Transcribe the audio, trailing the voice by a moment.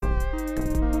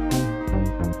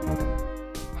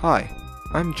Hi,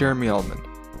 I'm Jeremy Ullman,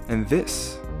 and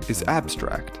this is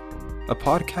Abstract, a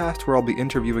podcast where I'll be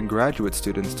interviewing graduate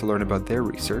students to learn about their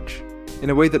research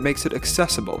in a way that makes it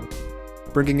accessible,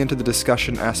 bringing into the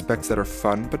discussion aspects that are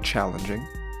fun but challenging,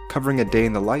 covering a day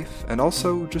in the life, and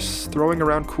also just throwing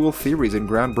around cool theories and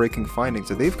groundbreaking findings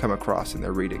that they've come across in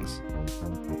their readings.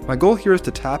 My goal here is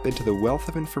to tap into the wealth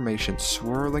of information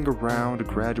swirling around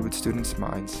graduate students'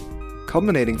 minds,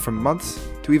 culminating from months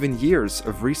to even years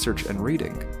of research and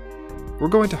reading. We're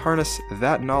going to harness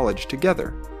that knowledge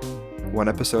together, one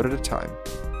episode at a time.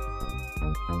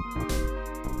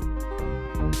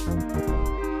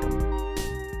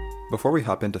 Before we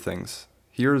hop into things,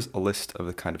 here's a list of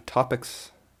the kind of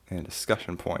topics and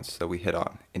discussion points that we hit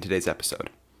on in today's episode.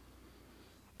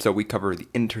 So we cover the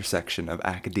intersection of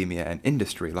academia and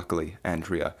industry. Luckily,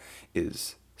 Andrea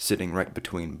is sitting right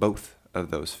between both of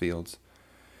those fields.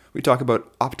 We talk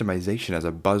about optimization as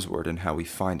a buzzword and how we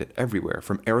find it everywhere,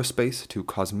 from aerospace to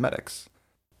cosmetics.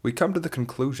 We come to the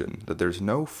conclusion that there's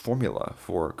no formula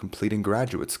for completing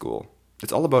graduate school.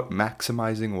 It's all about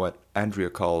maximizing what Andrea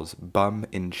calls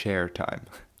bum-in-chair time.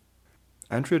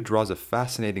 Andrea draws a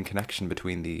fascinating connection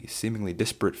between the seemingly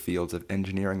disparate fields of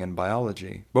engineering and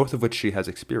biology, both of which she has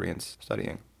experience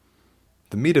studying.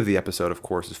 The meat of the episode, of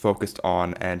course, is focused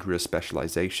on Andrea's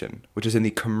specialization, which is in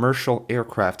the commercial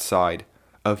aircraft side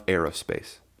of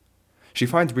aerospace. She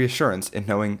finds reassurance in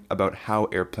knowing about how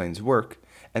airplanes work,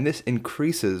 and this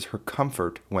increases her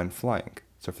comfort when flying.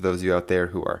 So for those of you out there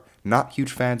who are not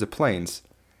huge fans of planes,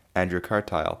 Andrea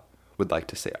Cartile would like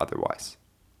to say otherwise.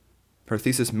 Her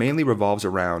thesis mainly revolves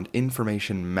around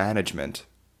information management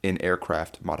in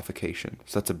aircraft modification,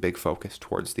 so that's a big focus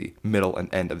towards the middle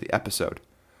and end of the episode.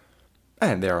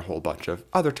 And there are a whole bunch of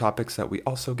other topics that we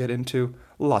also get into,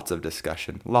 lots of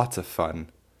discussion, lots of fun.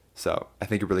 So I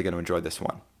think you're really going to enjoy this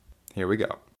one. Here we go.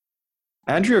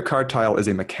 Andrea Cartile is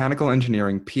a mechanical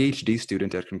engineering PhD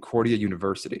student at Concordia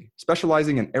University,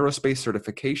 specializing in aerospace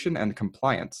certification and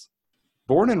compliance.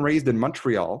 Born and raised in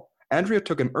Montreal, Andrea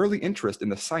took an early interest in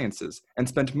the sciences and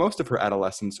spent most of her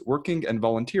adolescence working and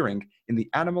volunteering in the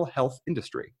animal health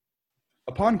industry.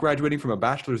 Upon graduating from a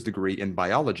bachelor's degree in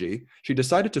biology, she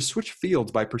decided to switch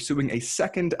fields by pursuing a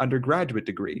second undergraduate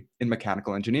degree in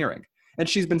mechanical engineering, and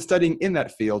she's been studying in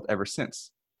that field ever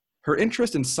since. Her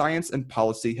interest in science and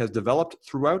policy has developed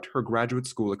throughout her graduate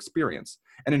school experience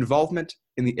and involvement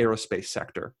in the aerospace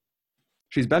sector.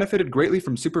 She's benefited greatly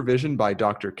from supervision by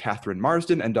Dr. Catherine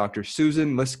Marsden and Dr.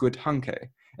 Susan Lisquet-Hunke,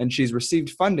 and she's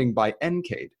received funding by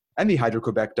NCAID and the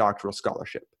Hydro-Quebec Doctoral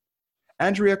Scholarship.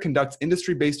 Andrea conducts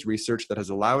industry-based research that has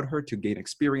allowed her to gain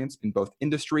experience in both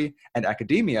industry and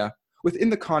academia within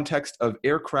the context of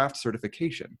aircraft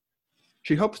certification.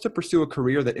 She hopes to pursue a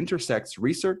career that intersects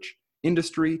research,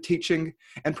 industry, teaching,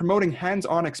 and promoting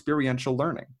hands-on experiential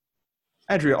learning.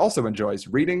 Andrea also enjoys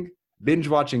reading,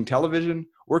 binge-watching television,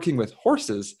 working with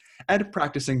horses, and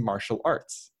practicing martial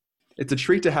arts. It's a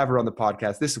treat to have her on the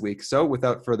podcast this week, so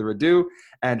without further ado,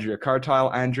 Andrea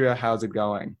Cartile. Andrea, how's it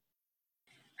going?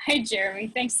 Hi,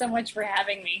 Jeremy. Thanks so much for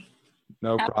having me.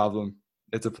 No problem.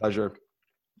 It's a pleasure.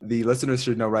 The listeners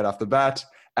should know right off the bat,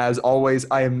 as always,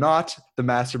 I am not the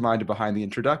mastermind behind the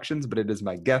introductions, but it is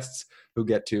my guests who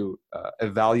get to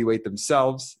evaluate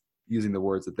themselves using the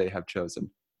words that they have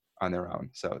chosen on their own.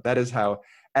 So that is how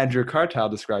Andrea Cartile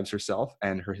describes herself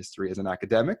and her history as an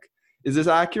academic. Is this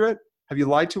accurate? Have you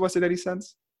lied to us in any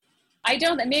sense? I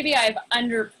don't. Maybe I've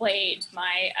underplayed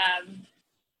my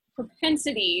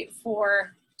propensity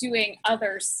for doing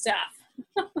other stuff.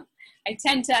 I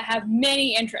tend to have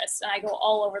many interests and I go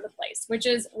all over the place, which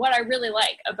is what I really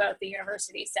like about the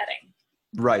university setting.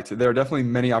 Right. There are definitely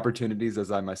many opportunities,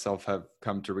 as I myself have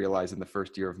come to realize in the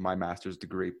first year of my master's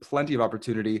degree, plenty of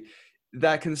opportunity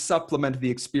that can supplement the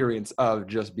experience of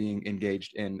just being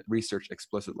engaged in research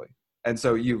explicitly. And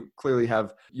so you clearly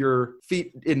have your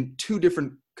feet in two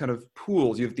different kind of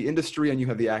pools. You have the industry and you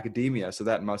have the academia. So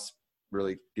that must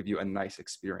really give you a nice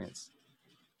experience.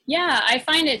 Yeah, I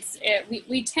find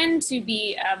we tend to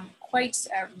be quite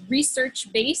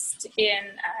research-based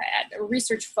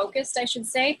research-focused, I should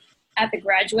say, at the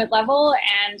graduate level.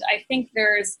 And I think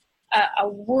there's a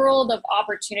world of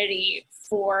opportunity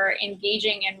for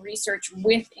engaging in research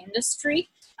with industry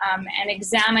and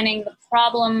examining the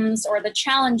problems or the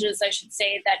challenges, I should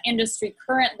say, that industry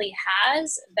currently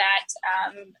has that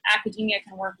academia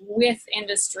can work with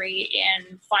industry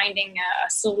in finding a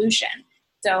solution.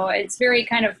 So it's very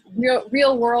kind of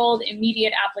real world,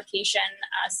 immediate application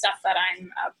stuff that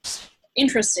I'm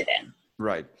interested in.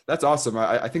 Right. That's awesome.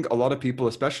 I think a lot of people,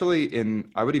 especially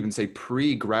in, I would even say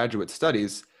pre-graduate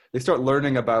studies, they start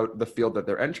learning about the field that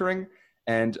they're entering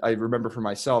And I remember for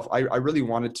myself, I really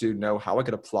wanted to know how I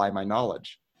could apply my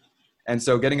knowledge. And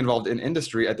so getting involved in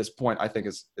industry at this point, I think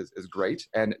is great.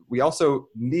 And we also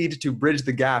need to bridge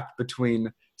the gap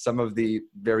between some of the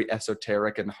very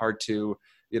esoteric and hard to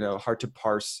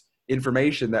parse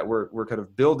information that we're kind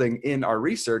of building in our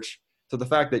research. So the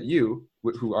fact that you,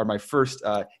 who are my first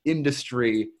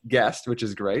industry guest, which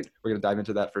is great, we're going to dive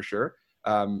into that for sure.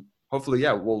 Hopefully,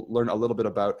 yeah, we'll learn a little bit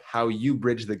about how you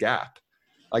bridge the gap.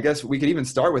 I guess we could even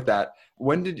start with that.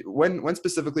 When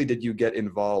specifically did you get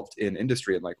involved in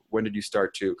industry, and like when did you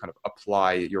start to kind of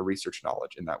apply your research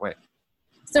knowledge in that way?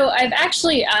 So I've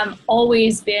actually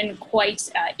always been quite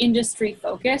industry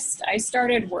focused. I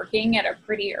started working at a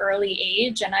pretty early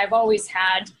age, and I've always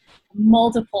had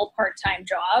multiple part-time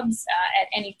jobs at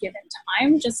any given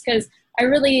time, just because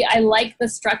I like the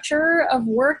structure of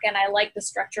work, and I like the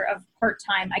structure of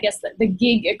part-time, I guess the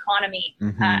gig economy,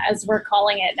 as we're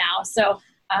calling it now. So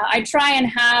I try and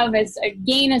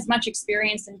gain as much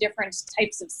experience in different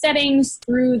types of settings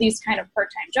through these kind of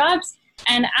part-time jobs.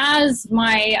 And as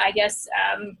my, I guess,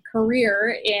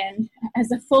 career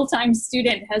as a full-time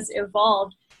student has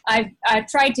evolved, I've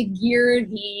tried to gear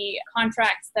the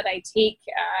contracts that I take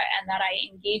and that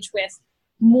I engage with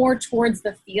more towards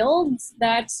the fields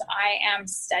that I am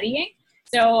studying.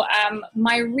 So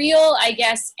my real, I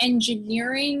guess,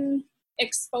 engineering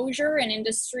exposure and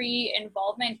industry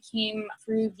involvement came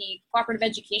through the cooperative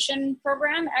education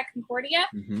program at Concordia.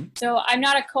 So I'm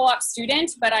not a co-op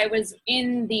student, but I was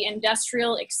in the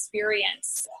industrial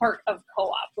experience part of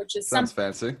co-op, which is sounds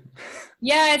fancy.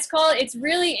 Yeah, it's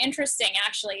really interesting,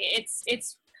 actually.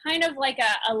 It's kind of like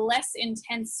a less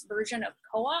intense version of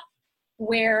co-op,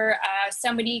 where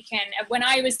somebody can, when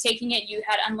I was taking it, you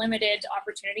had unlimited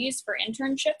opportunities for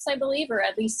internships, I believe, or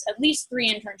at least 3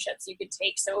 internships you could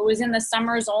take. So it was in the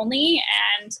summers only,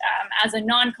 and as a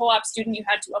non-co-op student, you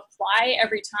had to apply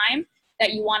every time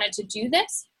that you wanted to do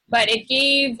this. But it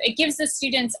gives the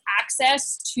students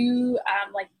access to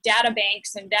like data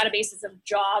banks and databases of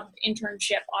job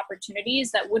internship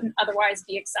opportunities that wouldn't otherwise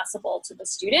be accessible to the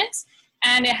students.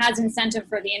 And it has incentive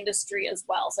for the industry as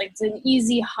well. So it's an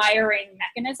easy hiring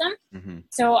mechanism.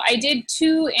 So I did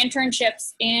 2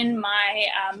 internships in my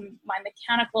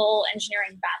mechanical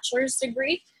engineering bachelor's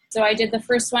degree. So I did the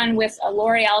first one with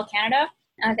L'Oreal Canada.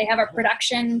 They have a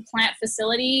production plant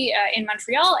facility in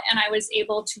Montreal, and I was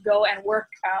able to go and work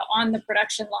on the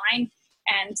production line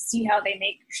and see how they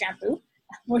make shampoo,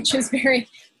 which is very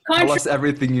Tell us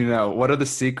everything you know. What are the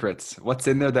secrets? What's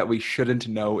in there that we shouldn't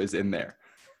know is in there?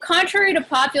 Contrary to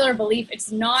popular belief,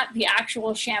 it's not the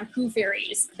actual shampoo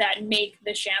fairies that make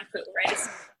the shampoo, right? It's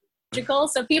magical.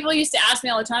 So people used to ask me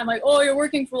all the time, like, "Oh, you're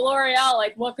working for L'Oreal.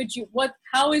 Like,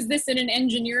 how is this in an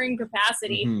engineering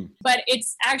capacity?" But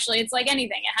it's like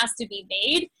anything. It has to be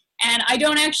made. And I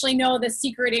don't actually know the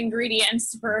secret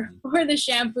ingredients for the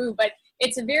shampoo, but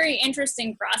it's a very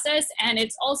interesting process. And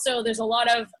it's also, there's a lot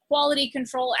of quality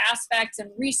control aspects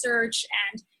and research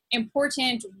and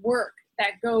important work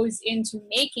that goes into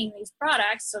making these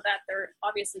products so that they're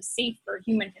obviously safe for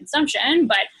human consumption,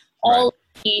 but all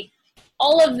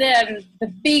of the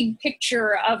big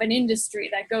picture of an industry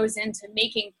that goes into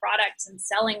making products and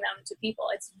selling them to people.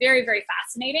 It's very, very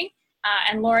fascinating.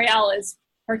 And L'Oreal is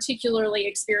particularly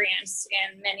experienced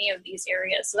in many of these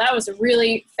areas. So that was a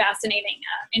really fascinating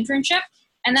internship.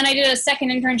 And then I did a second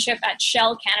internship at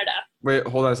Shell Canada. Wait,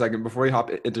 hold on a second. Before we hop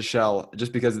into Shell,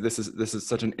 just because this is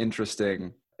such an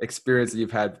interesting experience that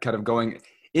you've had, kind of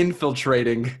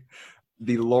infiltrating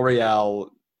the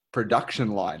L'Oreal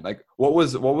production line. Like, what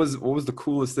was the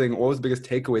coolest thing? What was the biggest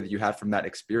takeaway that you had from that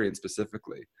experience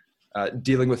specifically,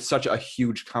 dealing with such a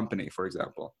huge company, for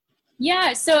example?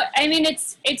 Yeah, so I mean,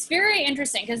 it's very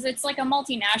interesting because it's like a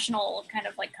multinational kind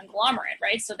of like conglomerate,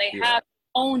 right? So they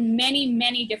own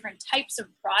many different types of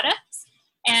products,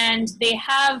 and they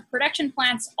have production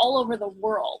plants all over the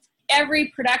world. Every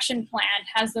production plant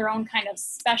has their own kind of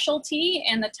specialty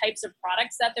in the types of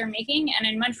products that they're making. And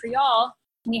in Montreal,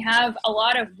 we have a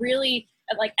lot of really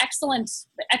excellent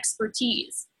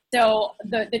expertise. So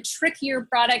the trickier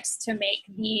products to make,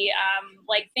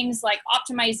 things like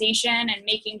optimization and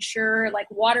making sure like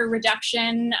water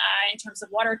reduction in terms of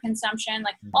water consumption,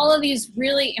 like all of these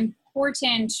really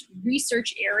important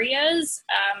research areas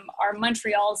are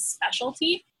Montreal's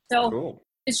specialty. So cool.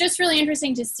 It's just really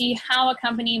interesting to see how a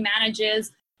company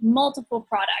manages multiple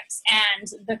products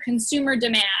and the consumer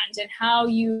demand, and how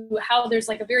there's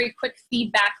like a very quick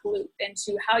feedback loop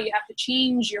into how you have to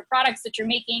change your products that you're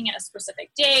making in a specific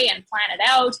day and plan it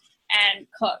out and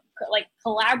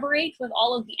collaborate with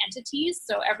all of the entities.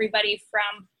 So everybody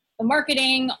from the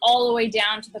marketing all the way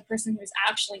down to the person who's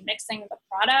actually mixing the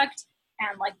product.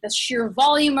 and like the sheer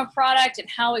volume of product and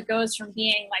how it goes from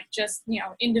being like just,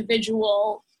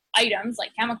 individual items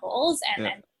like chemicals and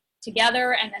then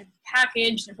together and then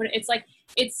packaged and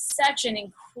it's such an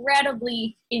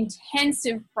incredibly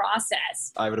intensive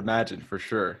process. I would imagine, for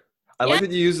sure. I like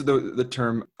that you use the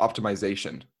term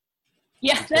optimization.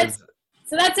 Yeah,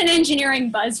 that's an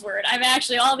engineering buzzword. I'm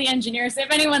actually, all the engineers,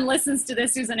 if anyone listens to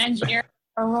this who's an engineer,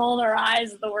 roll their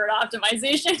eyes at the word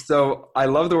optimization. So I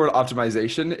love the word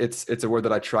optimization. It's a word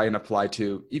that I try and apply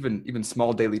to even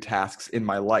small daily tasks in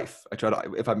my life. I try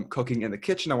to, if I'm cooking in the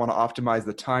kitchen, I want to optimize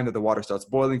the time that the water starts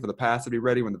boiling for the pasta to be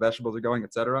ready when the vegetables are going,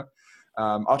 etc.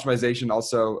 Optimization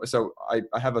also, so I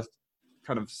have a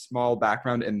kind of small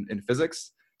background in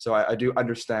physics. So I do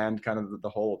understand kind of the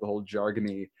whole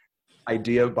jargony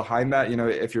idea behind that.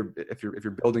 If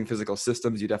you're building physical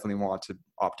systems, you definitely want to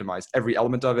optimize every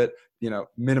element of it.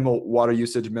 Minimal water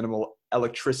usage, minimal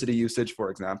electricity usage, for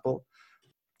example.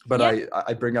 But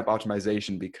I bring up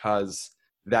optimization because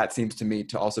that seems to me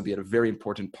to also be a very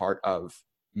important part of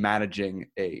managing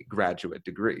a graduate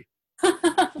degree.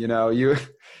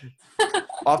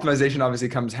 Optimization obviously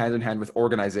comes hand in hand with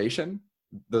organization.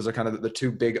 Those are kind of the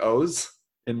two big O's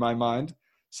in my mind.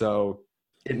 So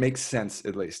it makes sense,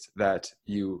 at least, that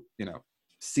you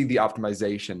see the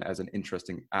optimization as an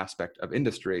interesting aspect of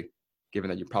industry, given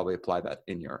that you probably apply that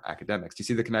in your academics. Do you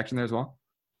see the connection there as well?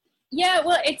 Yeah,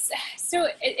 well,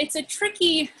 it's a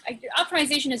tricky,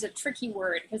 optimization is a tricky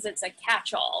word because it's a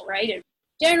catch-all, right? It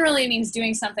generally means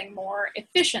doing something more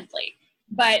efficiently,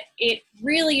 but it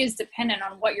really is dependent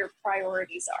on what your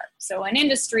priorities are. So in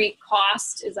industry,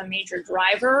 cost is a major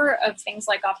driver of things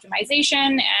like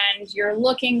optimization, and you're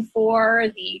looking for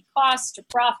the cost to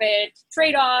profit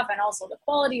trade-off and also the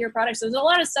quality of your product. So there's a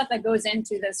lot of stuff that goes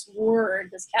into this word,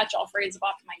 this catch-all phrase of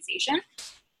optimization.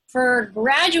 For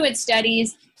graduate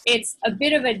studies, it's a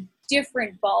bit of a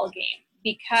different ballgame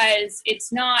because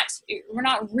we're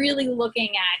not really looking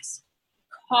at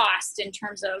cost in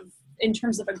terms of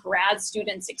a grad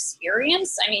student's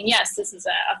experience. I mean, yes, this is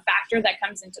a factor that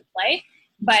comes into play,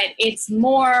 but it's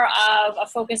more of a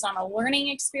focus on a learning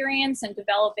experience and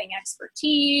developing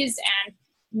expertise and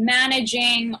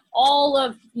managing all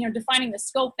of, defining the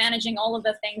scope, managing all of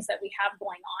the things that we have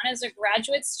going on as a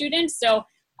graduate student. So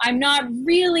I'm not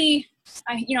really,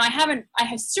 I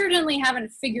certainly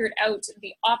haven't figured out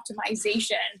the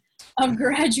optimization of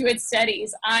graduate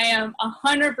studies. I am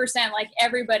 100% like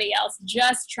everybody else,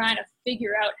 just trying to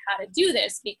figure out how to do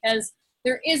this because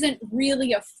there isn't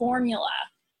really a formula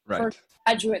for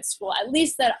graduate school, at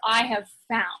least that I have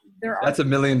found. That's $1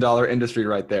 million industry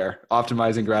right there,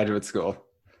 optimizing graduate school.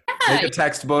 Yeah. Make a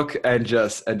textbook and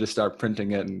just start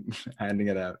printing it and handing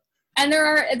it out. And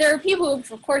there are people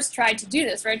who, of course, tried to do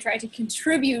this, right? Try to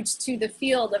contribute to the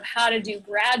field of how to do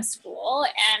grad school.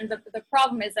 And the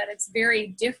problem is that it's very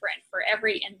different for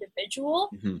every individual.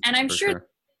 Mm-hmm, and I'm sure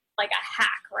like a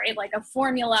hack, right? Like a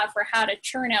formula for how to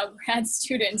churn out grad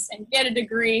students and get a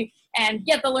degree and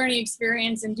get the learning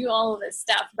experience and do all of this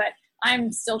stuff. But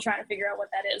I'm still trying to figure out what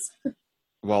that is.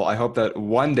 Well, I hope that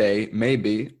one day,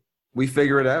 maybe, we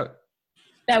figure it out.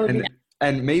 That would be nice.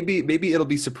 And maybe it'll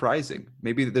be surprising.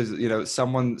 Maybe there's,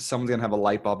 someone's going to have a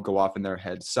light bulb go off in their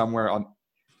head somewhere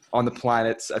on the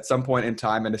planet at some point in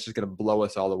time, and it's just going to blow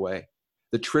us all away.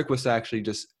 The trick was to actually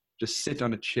just sit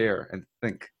on a chair and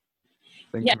think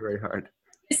very hard.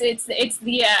 It's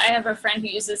the I have a friend who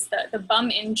uses the bum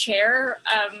in chair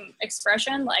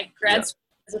expression. Like grad school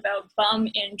is about bum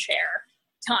in chair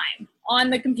time on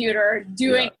the computer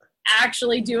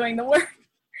actually doing the work.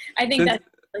 I think that's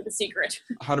like the secret.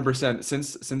 100%.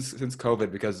 Since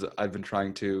COVID, because I've been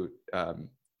trying to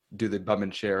do the bum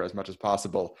and chair as much as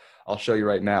possible. I'll show you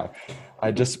right now.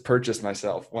 I just purchased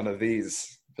myself one of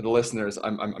these. For the listeners,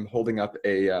 I'm holding up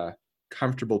a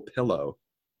comfortable pillow.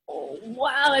 Oh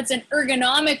wow, it's an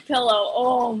ergonomic pillow.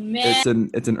 Oh man,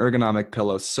 it's an ergonomic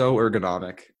pillow. So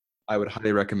ergonomic. I would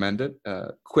highly recommend it.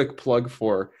 Quick plug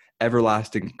for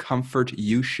Everlasting Comfort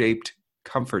U-shaped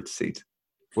comfort seat.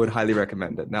 Would highly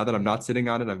recommend it. Now that I'm not sitting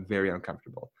on it, I'm very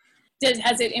uncomfortable.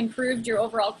 Has it improved your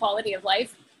overall quality of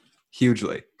life?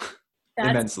 Hugely.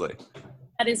 Immensely.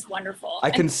 That is wonderful. I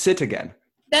can sit again.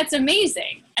 That's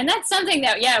amazing. And that's something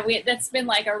that, that's been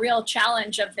like a real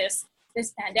challenge of this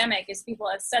pandemic is people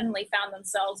have suddenly found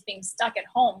themselves being stuck at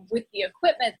home with the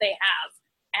equipment they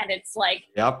have. And it's like,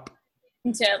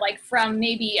 to like from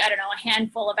maybe, I don't know, a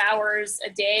handful of hours a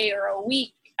day or a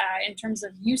week, in terms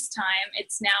of use time,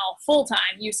 it's now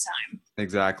full-time use time.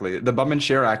 Exactly. The bum and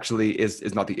chair actually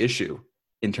is not the issue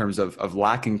in terms of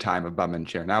lacking time of bum and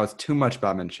chair. Now it's too much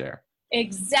bum and chair.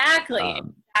 Exactly.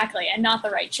 And not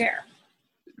the right chair.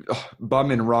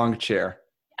 Bum in wrong chair.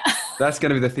 That's going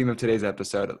to be the theme of today's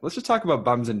episode. Let's just talk about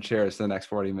bums and chairs for the next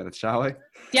 40 minutes, shall we?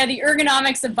 Yeah, the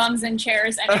ergonomics of bums and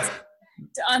chairs, and it's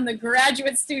on the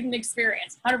graduate student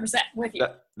experience. 100% with you.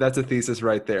 That's a thesis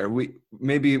right there.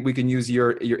 Maybe we can use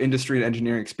your industry and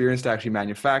engineering experience to actually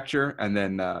manufacture, and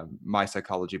then my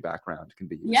psychology background can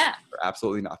be used for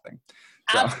absolutely nothing.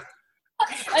 So.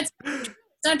 That's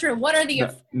not true. What are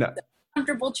the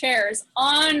comfortable chairs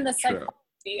on the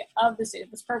psychology of the student?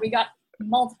 This part, we got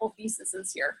multiple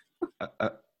theses here.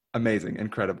 Amazing,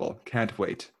 incredible, can't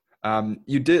wait.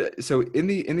 You did so in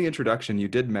the introduction. You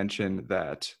did mention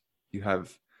that you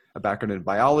have a background in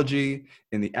biology,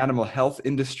 in the animal health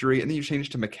industry, and then you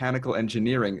changed to mechanical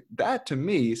engineering. That to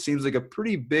me seems like a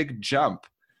pretty big jump.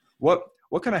 What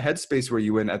kind of headspace were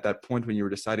you in at that point when you were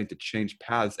deciding to change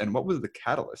paths, and what was the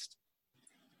catalyst?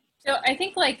 So I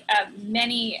think like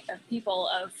many people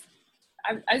of,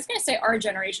 I was going to say our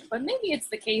generation, but maybe it's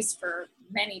the case for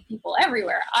many people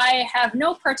everywhere. I have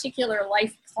no particular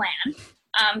life plan.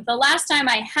 The last time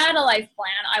I had a life plan,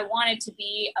 I wanted to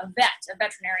be a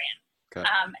veterinarian. Okay.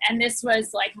 And this was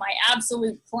like my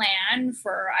absolute plan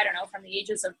for, I don't know, from the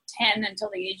ages of 10 until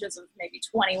the ages of maybe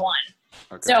 21.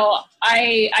 Okay. So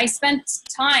I spent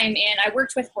time I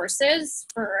worked with horses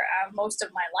for most of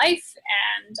my life,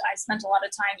 and I spent a lot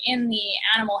of time in the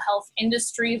animal health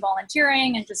industry,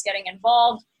 volunteering and just getting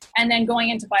involved, and then going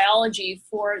into biology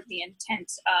for the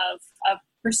intent of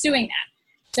pursuing that.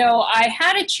 So I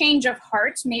had a change of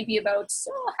heart maybe about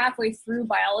halfway through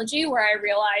biology, where I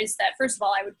realized that, first of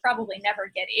all, I would probably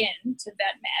never get into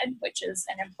vet med, which is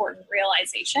an important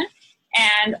realization.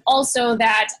 And also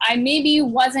that I maybe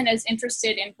wasn't as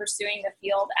interested in pursuing the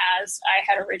field as I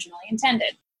had originally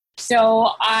intended.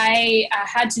 So I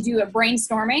had to do a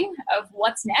brainstorming of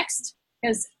what's next,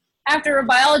 because after a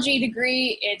biology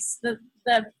degree, it's the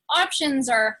options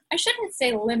are, I shouldn't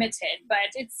say limited, but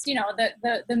it's,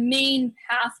 the main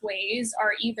pathways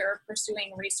are either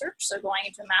pursuing research, so going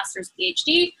into a master's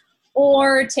PhD,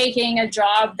 or taking a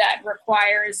job that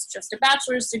requires just a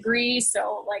bachelor's degree,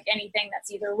 so like anything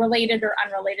that's either related or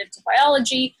unrelated to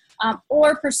biology,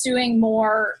 or pursuing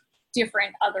more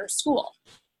different other school.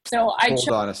 So Hold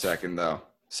on a second though.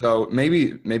 So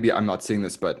maybe I'm not seeing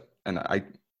this, but,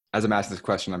 as I'm asking this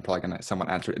question, I'm probably going to somewhat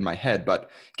answer it in my head, but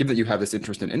given that you have this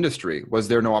interest in industry, was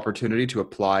there no opportunity to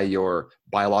apply your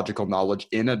biological knowledge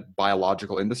in a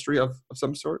biological industry of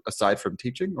some sort, aside from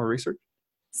teaching or research?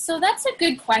 So that's a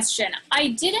good question.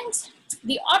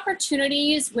 The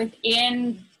opportunities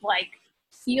within like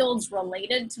fields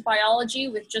related to biology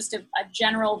with just a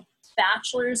general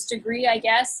bachelor's degree, I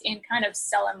guess, in kind of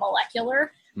cell and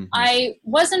molecular, mm-hmm. I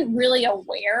wasn't really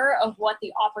aware of what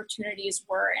the opportunities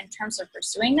were in terms of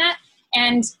pursuing that.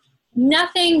 And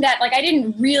nothing that, like, I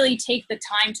didn't really take the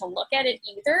time to look at it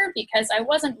either, because I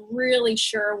wasn't really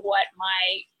sure what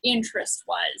my interest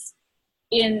was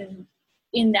in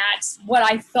that, what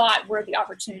I thought were the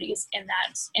opportunities in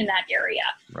that area.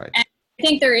 Right. And I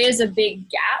think there is a big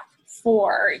gap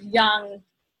for young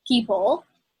people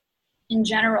in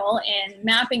general in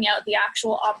mapping out the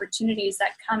actual opportunities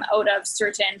that come out of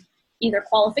certain either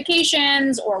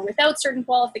qualifications or without certain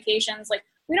qualifications. Like,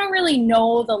 we don't really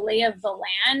know the lay of the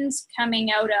land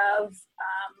coming out of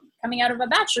a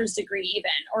bachelor's degree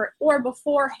even, or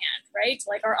beforehand, right?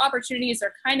 Like, our opportunities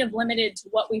are kind of limited to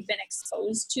what we've been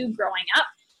exposed to growing up,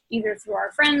 either through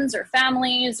our friends or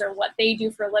families or what they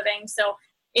do for a living. So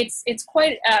it's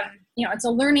quite, it's a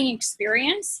learning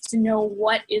experience to know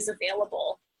what is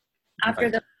available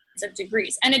after the of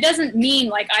degrees. And it doesn't mean,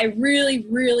 like, I really,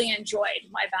 really enjoyed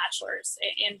my bachelor's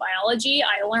in biology.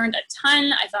 I learned a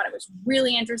ton. I thought it was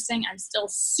really interesting. I'm still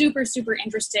super, super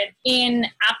interested in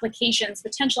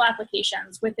potential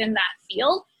applications within that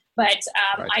field. But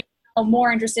I'm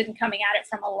more interested in coming at it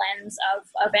from a lens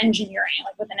of engineering,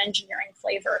 like with an engineering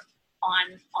flavor on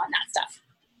that stuff.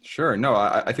 Sure. No,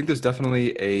 I think there's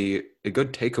definitely a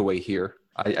good takeaway here.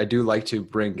 I do like to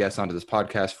bring guests onto this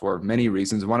podcast for many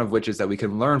reasons, one of which is that we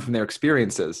can learn from their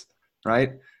experiences,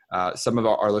 right? Some of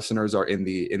our listeners are in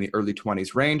the early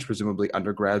 20s range, presumably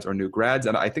undergrads or new grads.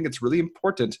 And I think it's really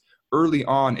important early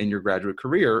on in your graduate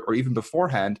career, or even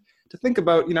beforehand, to think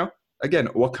about, again,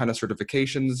 what kind of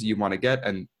certifications you want to get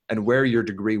and where your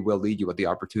degree will lead you, what the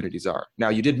opportunities are. Now,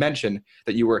 you did mention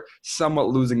that you were somewhat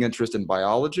losing interest in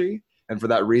biology. And for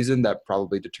that reason, that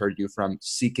probably deterred you from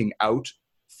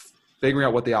figuring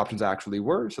out what the options actually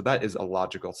were. So that is a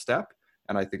logical step.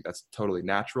 And I think that's totally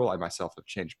natural. I myself have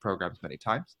changed programs many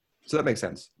times. So that makes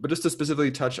sense. But just to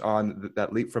specifically touch on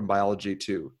that leap from biology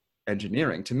to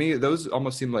engineering, to me, those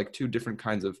almost seem like two different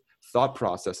kinds of thought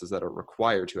processes that are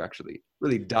required to actually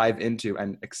really dive into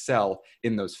and excel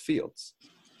in those fields.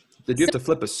 Did you have to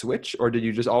flip a switch, or did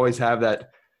you just always have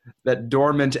that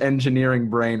dormant engineering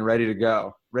brain ready to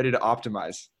go, ready to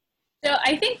optimize? So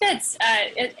I think that's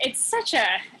it's such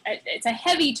it's a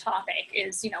heavy topic,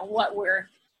 is, you know, what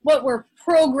we're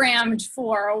programmed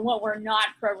for or what we're not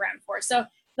programmed for. So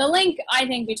the link, I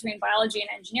think, between biology and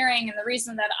engineering, and the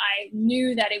reason that I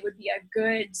knew that it would be a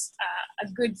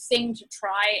good thing to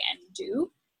try and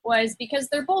do, was because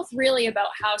they're both really about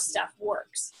how stuff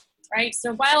works, right?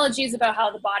 So biology is about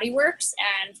how the body works,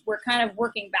 and we're kind of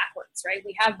working backwards, right?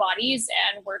 We have bodies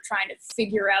and we're trying to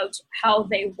figure out how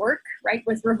they work, right,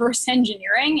 with reverse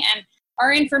engineering. And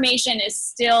our information is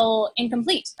still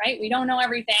incomplete, right? We don't know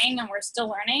everything and we're still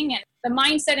learning. And the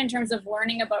mindset in terms of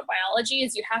learning about biology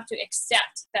is you have to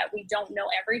accept that we don't know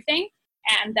everything,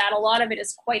 and that a lot of it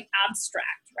is quite abstract,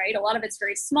 right? A lot of it's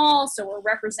very small. So we're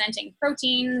representing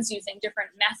proteins using different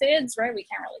methods, right? We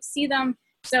can't really see them.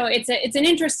 So it's an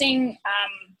interesting,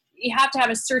 you have to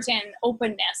have a certain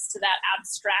openness to that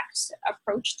abstract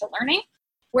approach to learning.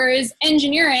 Whereas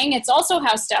engineering, it's also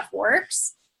how stuff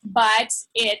works, but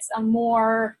it's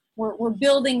we're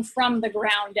building from the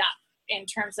ground up in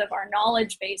terms of our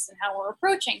knowledge base and how we're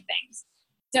approaching things.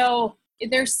 So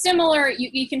they're similar.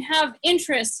 You can have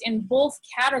interest in both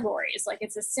categories. Like,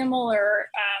 it's a similar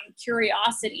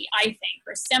curiosity, I think,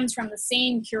 or stems from the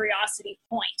same curiosity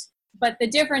point. But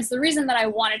the reason that I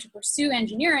wanted to pursue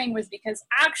engineering was because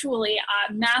actually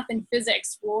math and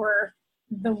physics were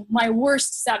my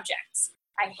worst subjects.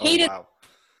 I hated Oh, wow.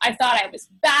 I thought I was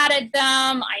bad at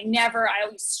them. I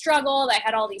always struggled. I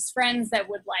had all these friends that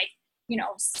would, like, you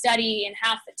know, study in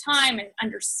half the time and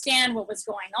understand what was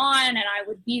going on. And I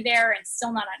would be there and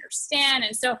still not understand.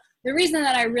 And so the reason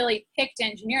that I really picked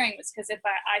engineering was because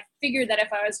I figured that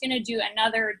if I was going to do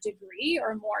another degree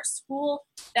or more school,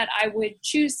 that I would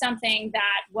choose something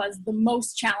that was the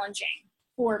most challenging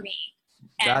for me.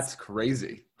 And That's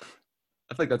crazy.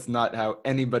 I feel like that's not how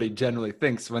anybody generally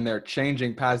thinks when they're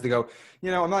changing paths. They go,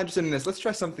 you know, I'm not interested in this. Let's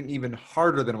try something even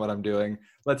harder than what I'm doing.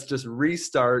 Let's just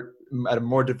restart at a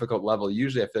more difficult level.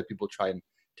 Usually I feel like people try and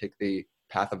take the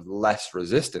path of less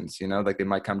resistance, you know, like they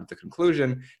might come to the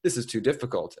conclusion, this is too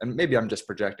difficult. And maybe I'm just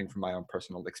projecting from my own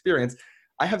personal experience.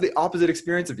 I have the opposite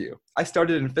experience of you. I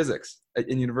started in physics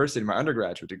in university, in my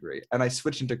undergraduate degree, and I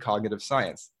switched into cognitive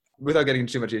science. Without getting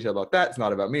into too much detail about that, it's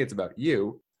not about me, it's about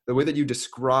you. The way that you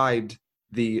described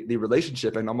the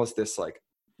relationship and almost this like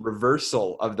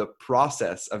reversal of the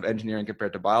process of engineering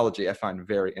compared to biology, I find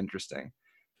very interesting,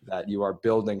 that you are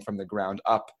building from the ground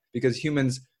up, because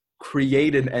humans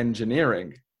created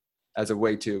engineering as a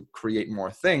way to create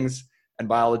more things, and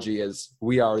biology is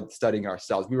we are studying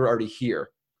ourselves. We were already here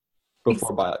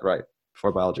before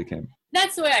biology came.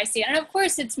 that's the way I see it. And of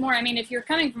course it's more, I mean, if you're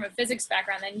coming from a physics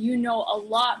background, then you know a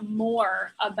lot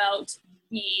more about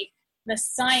the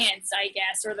science, I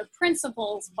guess, or the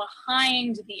principles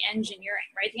behind the engineering,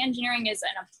 right? The engineering is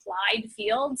an applied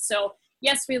field. So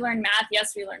yes, we learn math,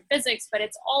 yes, we learn physics, but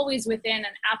it's always within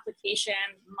an application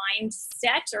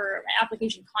mindset, or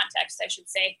application context, I should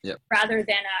say, Yep. rather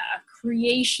than a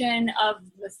creation of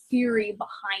the theory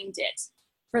behind it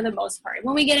for the most part.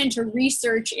 When we get into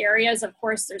research areas, of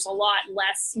course, there's a lot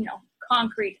less, you know,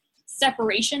 concrete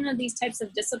separation of these types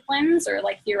of disciplines, or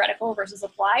like theoretical versus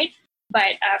applied.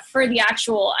 But for the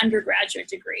actual undergraduate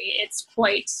degree, it's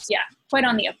quite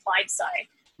on the applied side.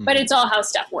 But it's all how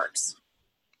stuff works.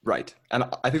 Right. And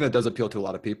I think that does appeal to a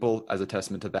lot of people. As a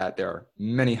testament to that, there are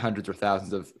many hundreds or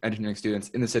thousands of engineering students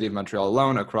in the city of Montreal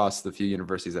alone, across the few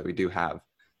universities that we do have.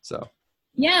 So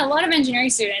yeah, a lot of engineering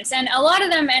students, and a lot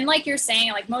of them, and like you're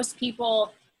saying, like most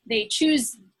people, they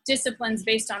choose disciplines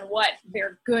based on what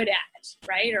they're good at,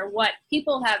 right? Or what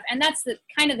people have, and that's the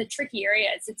kind of the tricky area.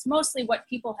 It's mostly what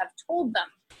people have told them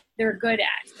they're good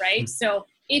at, right? So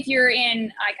if you're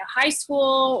in like a high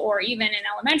school or even in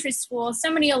elementary school,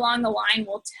 somebody along the line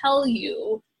will tell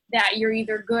you that you're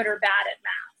either good or bad at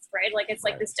math, right? Like it's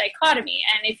like this dichotomy.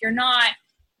 And if you're not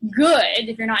good,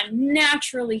 if you're not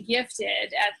naturally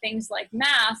gifted at things like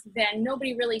math, then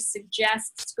nobody really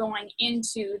suggests going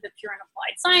into the pure and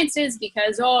applied sciences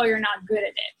because, oh, you're not good at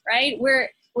it, right?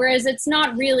 Whereas it's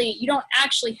not really, you don't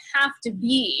actually have to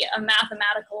be a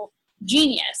mathematical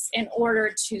genius in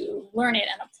order to learn it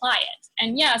and apply it.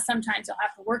 And yeah, sometimes you'll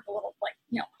have to work a little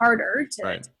harder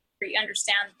to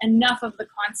understand enough of the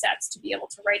concepts to be able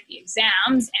to write the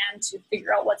exams and to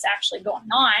figure out what's actually going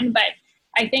on. But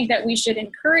I think that we should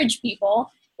encourage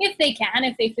people, if they can,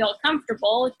 if they feel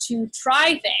comfortable, to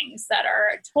try things that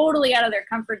are totally out of their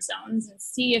comfort zones and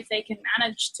see if they can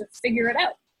manage to figure it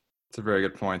out. that's a very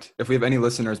good point. If we have any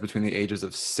listeners between the ages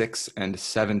of 6 and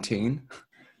 17,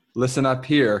 listen up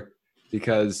here.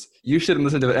 because you shouldn't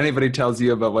listen to what anybody tells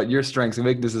you about what your strengths and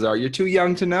weaknesses are. You're too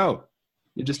young to know.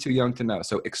 You're just too young to know.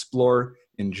 So explore,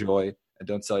 enjoy, and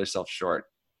don't sell yourself short.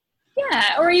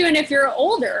 Yeah, or even if you're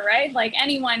older, right? Like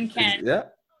anyone can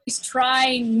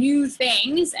try new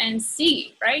things and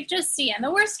see, right? Just see. And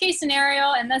the worst case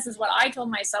scenario, and this is what I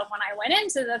told myself when I went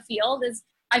into the field, is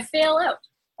I fail out.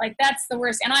 Like that's the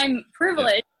worst. And I'm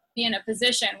privileged to be in a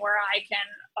position where I can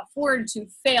afford to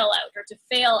fail out or to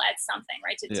fail at something,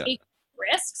 right? To take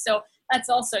risks. So that's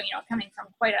also, coming from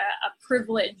quite a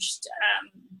privileged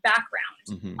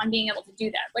background on being able to do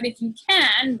that. But if you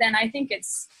can, then I think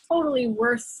it's totally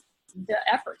worth the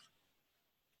effort.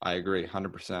 I agree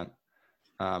 100%.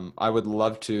 I would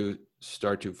love to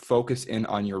start to focus in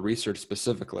on your research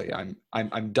specifically.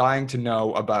 I'm dying to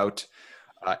know about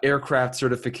aircraft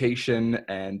certification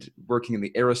and working in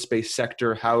the aerospace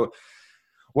sector,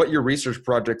 what your research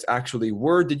projects actually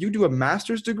were. Did you do a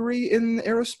master's degree in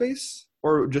aerospace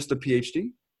or just a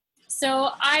PhD? So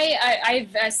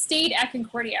I've stayed at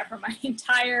Concordia for my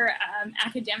entire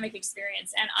academic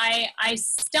experience, and I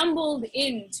stumbled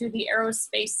into the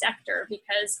aerospace sector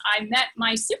because I met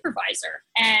my supervisor,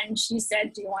 and she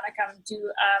said, "Do you want to come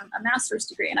do a master's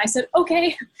degree?" And I said,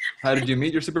 "Okay." How did you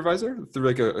meet your supervisor? Through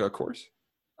like a course?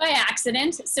 By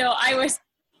accident. So this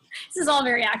is all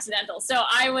very accidental. So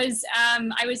I was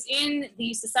in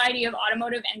the Society of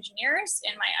Automotive Engineers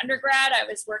in my undergrad. I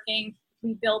was working.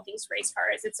 We build these race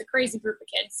cars. It's a crazy group of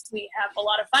kids. We have a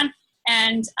lot of fun.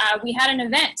 And we had an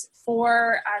event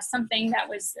for something that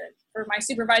was, for my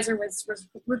supervisor was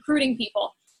recruiting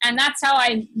people. And that's how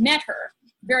I met her,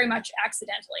 very much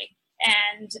accidentally.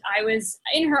 And I was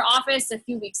in her office a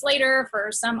few weeks later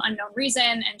for some unknown reason.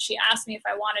 And she asked me if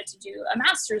I wanted to do a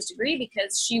master's degree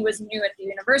because she was new at the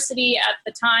university at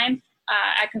the time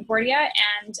at Concordia.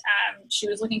 And she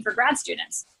was looking for grad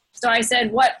students. So I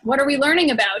said, what are we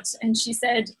learning about? And she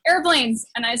said, airplanes.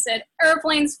 And I said,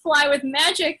 airplanes fly with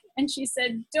magic. And she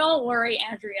said, don't worry,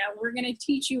 Andrea, we're going to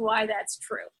teach you why that's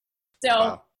true. So,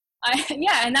 wow.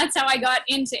 And that's how I got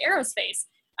into aerospace.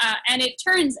 And it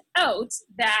turns out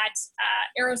that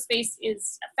aerospace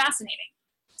is fascinating.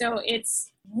 So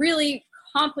it's really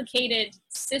complicated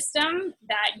system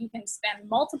that you can spend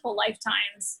multiple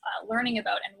lifetimes learning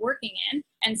about and working in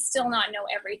and still not know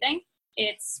everything.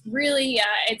 It's really,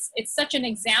 it's such an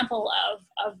example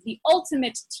of the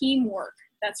ultimate teamwork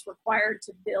that's required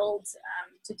to build,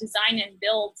 to design and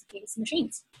build these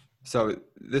machines. So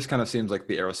this kind of seems like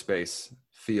the aerospace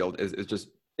field is just,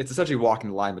 it's essentially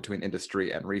walking the line between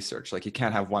industry and research. Like you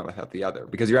can't have one without the other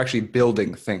because you're actually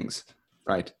building things,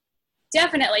 right?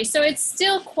 Definitely. So it's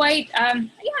still quite,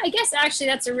 I guess actually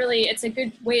it's a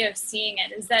good way of seeing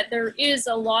it, is that there is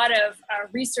a lot of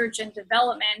research and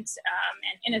development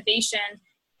and innovation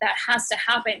that has to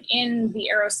happen in the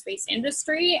aerospace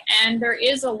industry. And there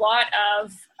is a lot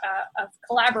of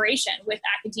collaboration with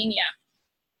academia.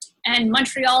 And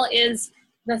Montreal is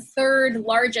the third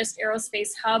largest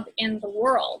aerospace hub in the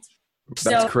world.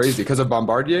 That's crazy. Because of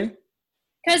Bombardier?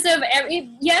 Because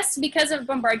of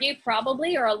Bombardier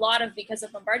probably, or a lot of because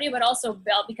of Bombardier, but also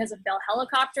because of Bell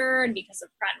Helicopter and because of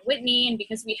Pratt & Whitney, and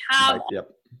because we have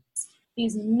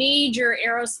these major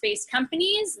aerospace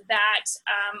companies that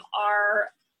are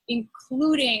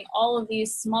including all of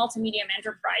these small to medium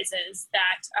enterprises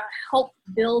that help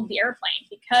build the airplane,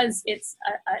 because it's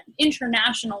an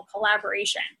international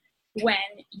collaboration when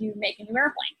you make a new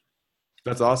airplane.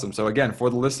 That's awesome. So again,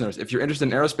 for the listeners, if you're interested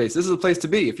in aerospace, this is the place to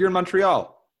be. If you're in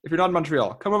Montreal, if you're not in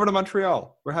Montreal, come over to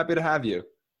Montreal. We're happy to have you.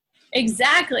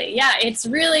 Exactly. Yeah, it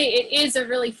is a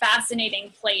really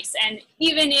fascinating place. And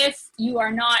even if you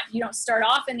don't start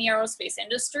off in the aerospace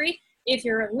industry, if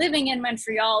you're living in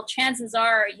Montreal, chances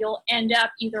are you'll end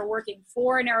up either working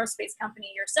for an aerospace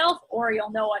company yourself, or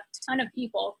you'll know a ton of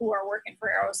people who are working for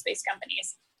aerospace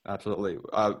companies. Absolutely.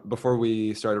 Before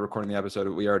we started recording the episode,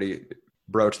 we already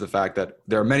broached the fact that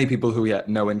there are many people who we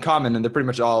know in common, and they're pretty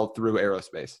much all through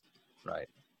aerospace, right?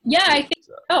 Yeah, I think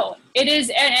so. It is,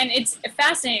 and it's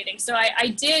fascinating. So I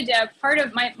did part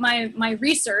of my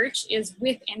research is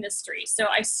with industry. So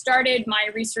I started my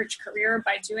research career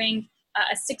by doing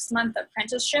a 6-month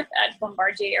apprenticeship at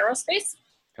Bombardier Aerospace.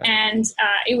 Okay. And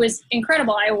it was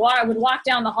incredible. I would walk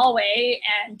down the hallway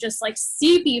and just like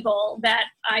see people that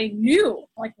I knew.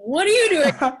 Like, what are you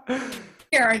doing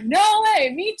here? No way,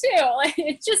 me too. Like,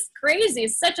 it's just crazy.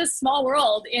 It's such a small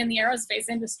world in the aerospace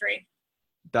industry.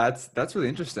 That's really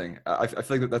interesting. I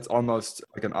feel like that's almost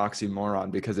like an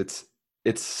oxymoron, because it's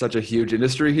such a huge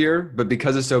industry here, but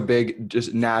because it's so big,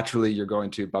 just naturally you're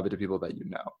going to bump into people that you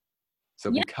know. So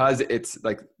because it's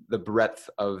like the breadth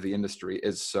of the industry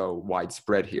is so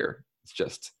widespread here, it's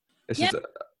just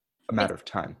a matter of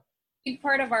time. big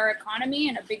part of our economy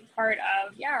and a big part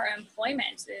of our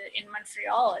employment in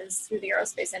Montreal is through the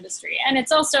aerospace industry. And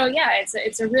it's also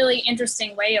it's a really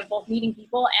interesting way of both meeting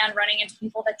people and running into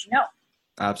people that you know.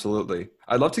 Absolutely.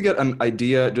 I'd love to get an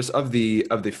idea just of the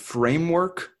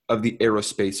framework of the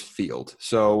aerospace field.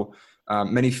 So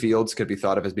many fields could be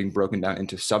thought of as being broken down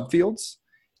into subfields.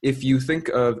 If you think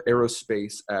of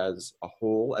aerospace as a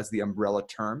whole, as the umbrella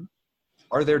term,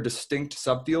 are there distinct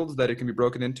subfields that it can be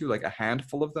broken into, like a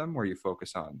handful of them, where you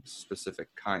focus on specific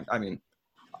kind? I mean,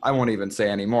 I won't even say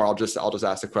any more. I'll just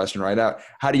ask the question right out.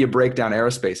 How do you break down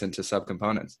aerospace into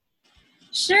subcomponents?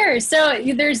 Sure. So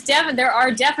there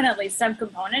are definitely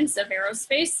subcomponents of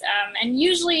aerospace, and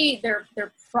usually they're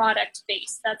product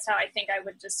based. That's how I think I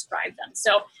would describe them.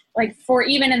 So, like for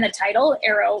even in the title,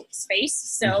 aerospace.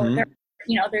 So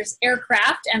there's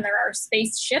aircraft and there are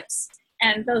spaceships,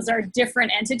 and those are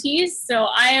different entities. So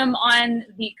I am on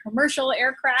the commercial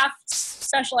aircraft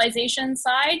specialization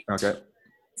side. Okay.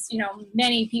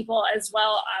 Many people as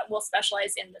well will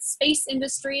specialize in the space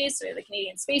industry. So we have the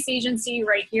Canadian Space Agency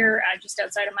right here just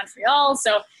outside of Montreal.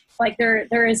 So like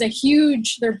there is a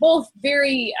huge, they're both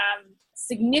very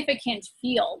significant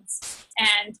fields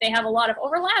and they have a lot of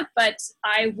overlap, but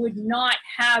I would not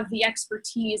have the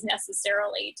expertise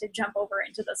necessarily to jump over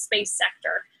into the space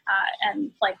sector.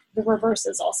 And like the reverse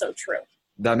is also true.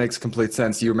 That makes complete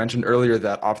sense. You mentioned earlier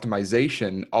that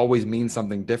optimization always means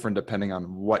something different depending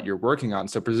on what you're working on.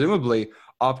 So presumably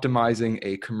optimizing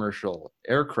a commercial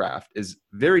aircraft is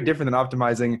very different than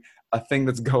optimizing a thing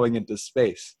that's going into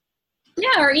space.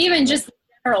 Yeah, or even just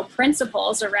general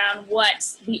principles around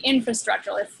what the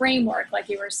infrastructure, the framework, like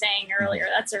you were saying earlier,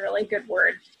 that's a really good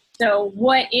word. So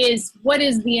what is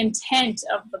the intent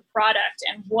of the product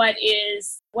and what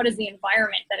is the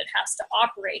environment that it has to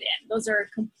operate in? Those are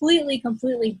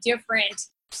completely different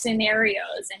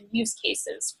scenarios and use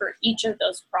cases for each of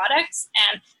those products.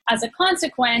 And as a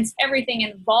consequence, everything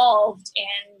involved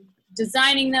in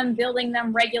designing them, building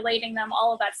them, regulating them,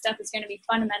 all of that stuff is going to be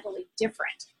fundamentally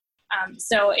different.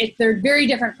 So they're very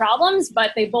different problems,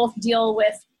 but they both deal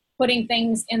with putting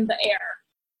things in the air.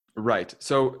 Right.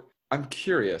 So I'm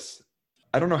curious.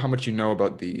 I don't know how much you know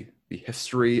about the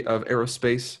history of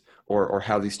aerospace or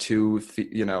how these two,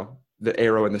 the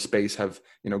aero and the space have,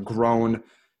 grown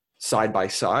side by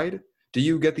side. Do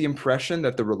you get the impression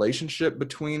that the relationship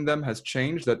between them has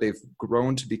changed, that they've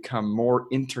grown to become more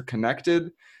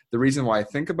interconnected? The reason why I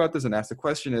think about this and ask the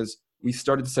question is we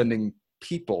started sending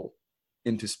people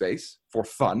into space for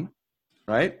fun,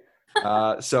 right?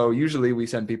 So usually we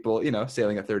send people,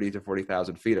 sailing at 30 to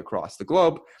 40,000 feet across the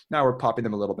globe. Now we're popping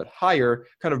them a little bit higher,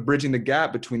 kind of bridging the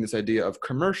gap between this idea of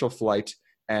commercial flight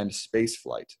and space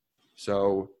flight.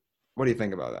 So what do you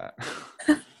think about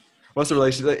that? What's the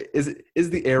relationship? Is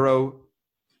the aero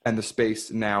and the space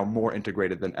now more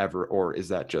integrated than ever, or is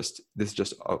this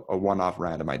just a one-off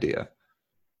random idea?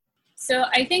 So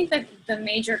I think that the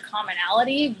major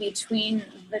commonality between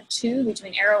the two,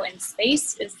 between aero and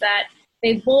space, is that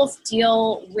they both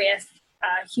deal with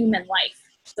human life.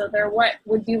 So they're what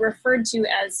would be referred to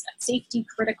as safety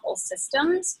critical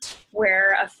systems,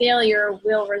 where a failure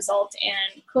could result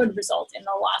in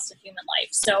the loss of human life.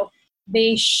 So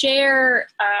they share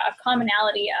a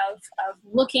commonality of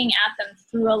looking at them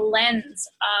through a lens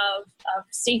of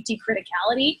safety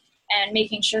criticality and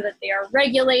making sure that they are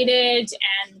regulated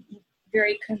and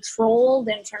very controlled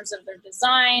in terms of their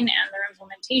design and their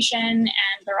implementation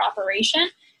and their operation.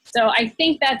 So I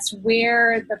think that's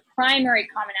where the primary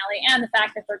commonality and the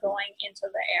fact that they're going into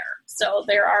the air. So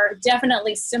there are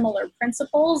definitely similar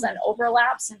principles and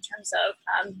overlaps in terms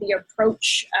of the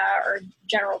approach or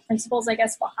general principles, I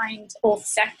guess, behind both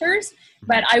sectors.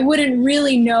 But I wouldn't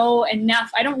really know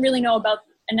enough. I don't really know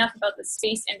enough about the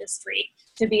space industry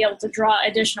to be able to draw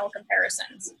additional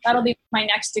comparisons. That'll be my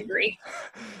next degree.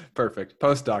 Perfect.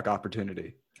 Postdoc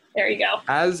opportunity. There you go.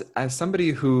 As somebody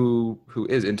who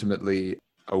is intimately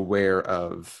aware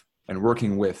of and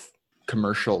working with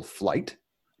commercial flight,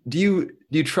 do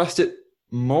you trust it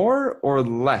more or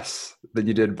less than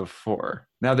you did before,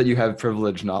 now that you have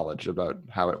privileged knowledge about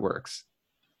how it works?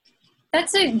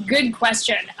 That's a good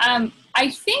question. I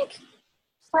think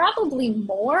probably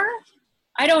more.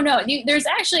 I don't know. There's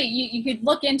actually, you could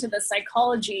look into the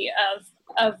psychology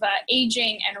of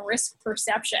aging and risk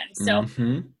perception. So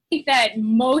I think that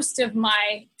most of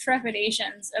my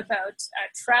trepidations about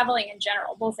traveling in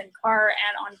general, both in car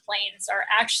and on planes, are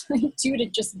actually due to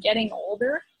just getting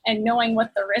older and knowing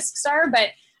what the risks are. But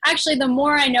actually, the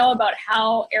more I know about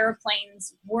how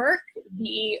airplanes work,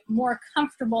 the more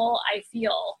comfortable I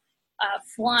feel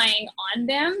flying on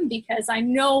them, because I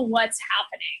know what's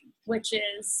happening. which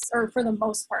is, or for the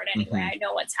most part anyway, I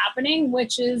know what's happening,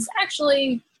 which is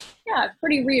actually,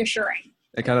 pretty reassuring.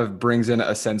 It kind of brings in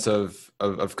a sense of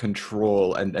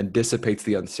control and dissipates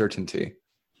the uncertainty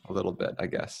a little bit, I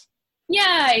guess.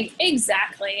 Yeah,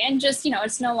 exactly. And just,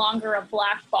 it's no longer a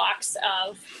black box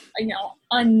of,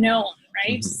 unknown,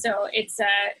 right? So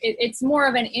it's more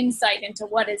of an insight into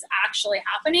what is actually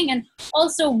happening and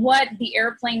also what the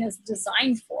airplane is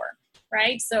designed for,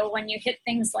 right? So when you hit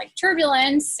things like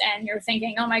turbulence and you're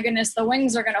thinking, oh my goodness, the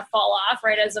wings are going to fall off,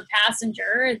 right, as a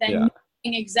passenger, then knowing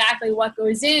exactly what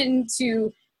goes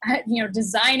into,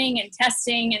 designing and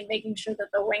testing and making sure that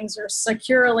the wings are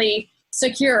securely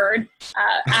secured.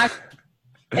 Hi,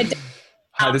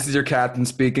 this is your captain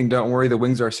speaking. Don't worry, the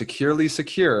wings are securely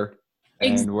secure,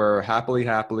 and we're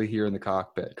happily here in the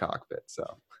cockpit. So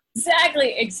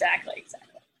exactly.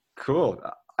 Cool.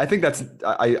 I think that's.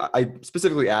 I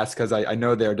specifically asked because I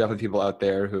know there are definitely people out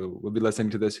there who will be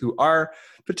listening to this who are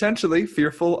potentially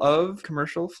fearful of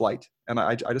commercial flight, and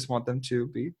I just want them to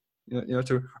be,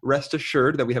 to rest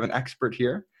assured that we have an expert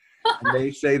here, and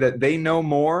they say that they know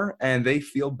more and they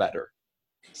feel better.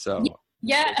 So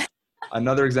yeah.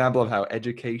 Another example of how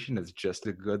education is just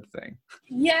a good thing.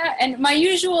 Yeah, and my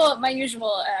usual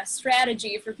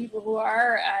strategy for people who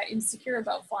are insecure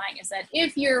about flying is that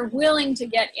if you're willing to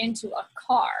get into a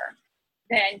car,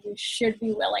 then you should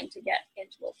be willing to get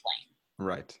into a plane.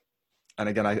 Right. And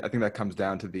again, I think that comes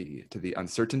down to the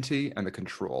uncertainty and the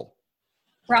control.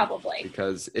 Probably.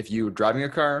 Because if you're driving a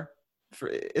car,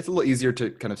 it's a little easier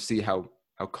to kind of see how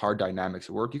car dynamics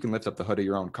work. You can lift up the hood of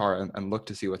your own car and look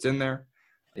to see what's in there.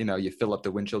 You fill up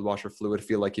the windshield washer fluid,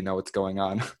 feel like you know what's going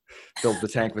on. Fill the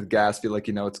tank with gas, feel like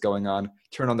you know what's going on.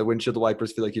 Turn on the windshield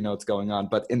wipers, feel like you know what's going on.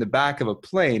 But in the back of a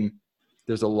plane,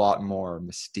 there's a lot more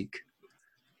mystique.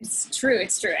 It's true.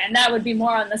 And that would be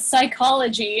more on the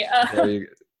psychology.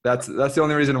 That's the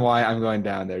only reason why I'm going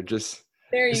down there. Just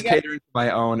catering to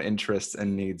my own interests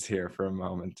and needs here for a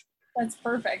moment. That's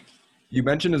perfect. You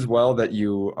mentioned as well that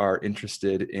you are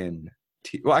interested in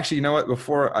well, actually, you know what?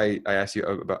 Before I ask you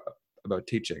about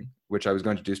teaching, which I was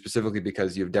going to do specifically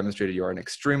because you've demonstrated you are an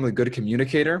extremely good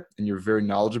communicator and you're very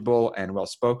knowledgeable and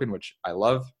well-spoken, which I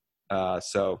love.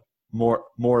 So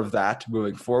more of that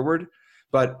moving forward.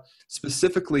 But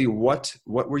specifically, what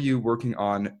were you working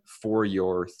on for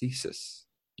your thesis?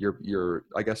 Your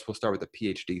I guess we'll start with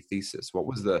the PhD thesis. What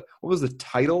was the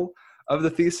title of the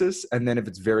thesis? And then if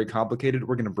it's very complicated,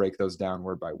 we're going to break those down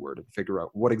word by word and figure out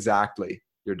what exactly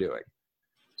you're doing.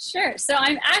 Sure. So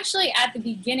I'm actually at the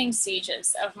beginning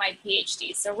stages of my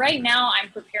PhD. So right now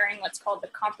I'm preparing what's called the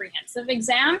comprehensive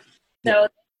exam. So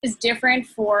this is different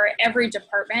for every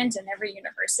department and every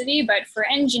university, but for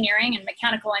engineering and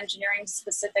mechanical engineering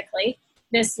specifically,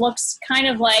 this looks kind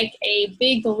of like a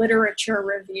big literature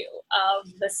review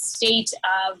of the state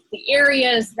of the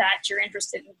areas that you're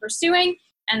interested in pursuing.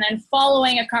 And then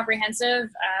following a comprehensive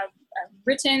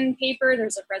written paper,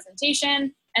 there's a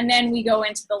presentation. And then we go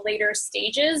into the later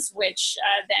stages, which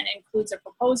then includes a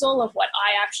proposal of what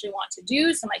I actually want to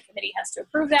do. So my committee has to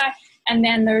approve that. And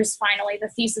then there's finally the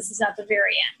thesis is at the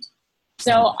very end.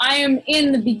 So I am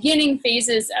in the beginning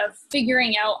phases of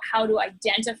figuring out how to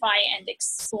identify and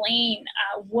explain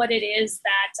what it is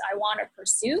that I want to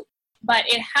pursue. But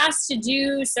it has to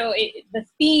do, the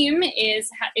theme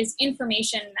is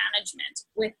information management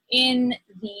within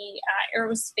the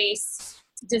aerospace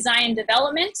design and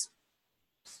development,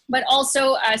 but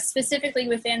also specifically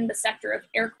within the sector of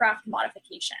aircraft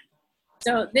modification.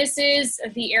 So this is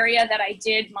the area that I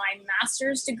did my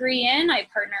master's degree in. I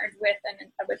partnered with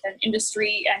an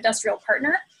industrial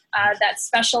partner that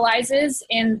specializes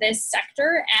in this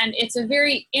sector, and it's a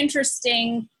very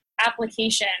interesting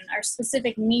application or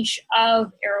specific niche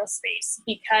of aerospace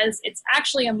because it's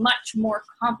actually a much more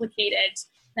complicated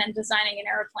than designing an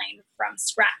airplane from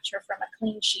scratch or from a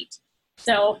clean sheet.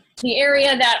 So the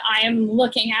area that I am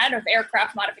looking at of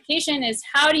aircraft modification is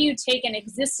how do you take an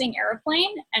existing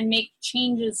airplane and make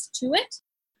changes to it?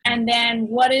 And then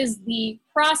what is the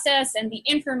process and the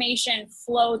information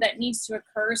flow that needs to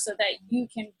occur so that you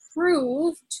can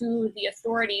prove to the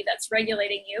authority that's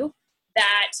regulating you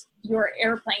that your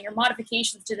airplane, your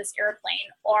modifications to this airplane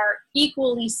are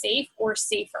equally safe or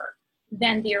safer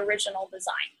than the original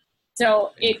design.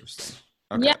 So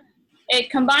it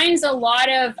combines a lot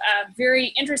of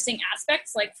very interesting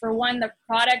aspects. Like for one, the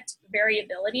product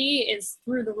variability is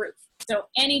through the roof. So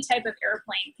any type of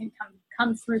airplane can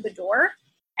come through the door,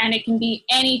 and it can be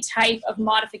any type of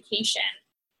modification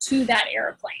to that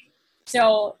airplane.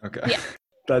 So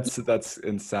that's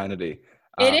insanity.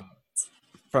 It is.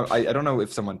 I don't know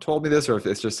if someone told me this or if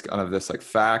it's just kind of this like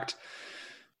fact.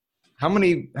 how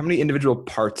many individual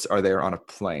parts are there on a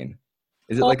plane?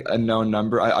 Is it Oh, like a known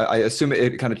number? I assume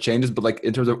it kind of changes, but like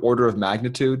in terms of order of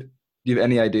magnitude, do you have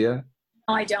any idea?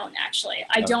 no, I don't actually.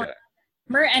 I don't Okay.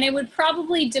 remember, and it would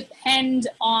probably depend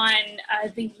on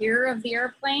the year of the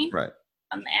airplane, Right.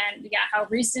 and yeah, how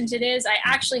recent it is. I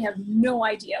actually have no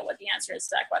idea what the answer is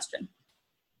to that question.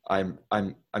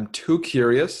 I'm too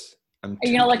curious. I'm Are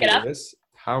you too gonna look it up? curious.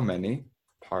 How many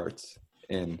parts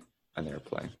in an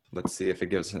airplane? Let's see if it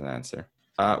gives us an answer.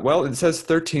 Well, it says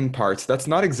 13 parts. That's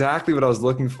not exactly what I was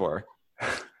looking for.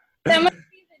 That might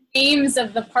be the names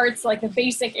of the parts, like the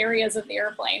basic areas of the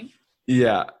airplane.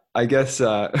 Yeah, I guess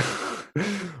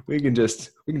we can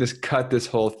just cut this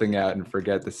whole thing out and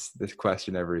forget this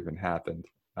question ever even happened.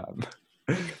 Um,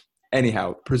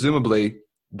 anyhow, presumably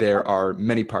there are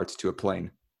many parts to a plane,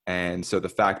 and so the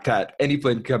fact that any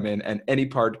plane could come in and any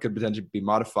part could potentially be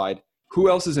modified. Who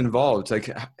else is involved? Like,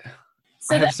 I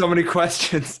So have that so many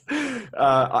questions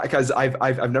because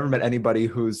I've never met anybody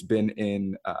who's been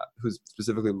in who's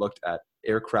specifically looked at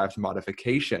aircraft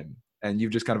modification, and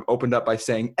you've just kind of opened up by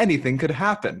saying anything could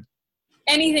happen.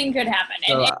 anything could happen, and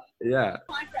So any yeah,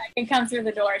 contract can come through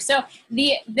the door. So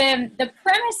the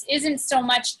premise isn't so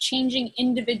much changing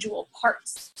individual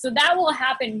parts. So that will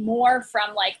happen more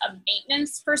from like a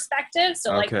maintenance perspective.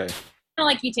 So like okay,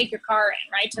 like you take your car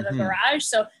in, right, to the hmm garage.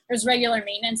 So there's regular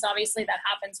maintenance, obviously, that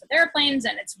happens with airplanes,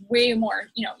 and it's way more,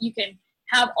 you can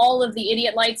have all of the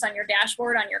idiot lights on your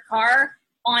dashboard on your car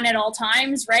on at all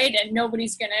times, right? And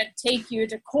nobody's going to take you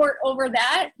to court over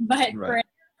that. But for right, an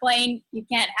airplane, you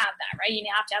can't have that, right? You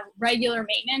have to have regular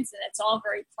maintenance, and it's all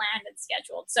very planned and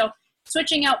scheduled. So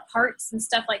switching out parts and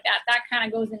stuff like that, that kind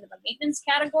of goes into the maintenance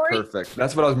category. perfect.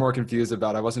 That's what I was more confused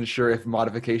about. I wasn't sure if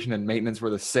modification and maintenance were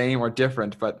the same or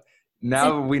different, but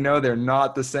now we know they're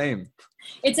not the same.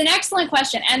 It's an excellent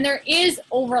question, and there is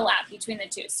overlap between the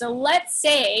two. So let's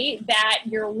say that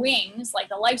your wings, like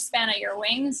the lifespan of your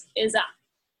wings, is up,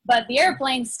 but the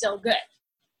airplane's still good.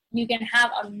 You can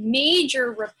have a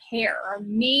major repair or a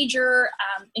major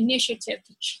initiative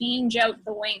to change out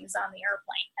the wings on the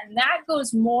airplane. And that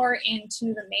goes more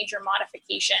into the major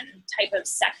modification type of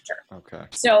sector. Okay,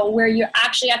 So where you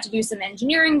actually have to do some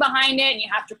engineering behind it, and you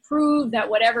have to prove that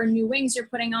whatever new wings you're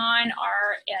putting on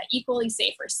are equally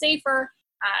safe or safer,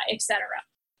 etc.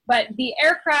 But the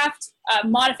aircraft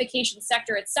modification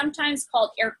sector, it's sometimes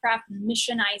called aircraft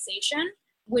missionization,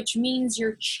 which means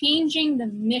you're changing the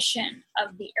mission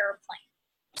of the airplane.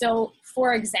 So,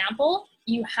 for example,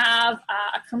 you have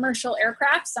a commercial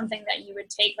aircraft, something that you would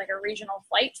take like a regional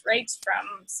flight, right,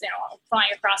 from flying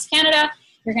across Canada.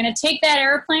 You're going to take that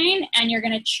airplane and you're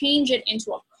going to change it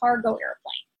into a cargo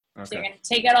airplane. okay, So you're going to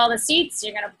take out all the seats.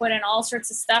 You're going to put in all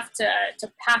sorts of stuff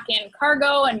to pack in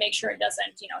cargo and make sure it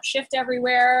doesn't shift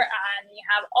everywhere. And you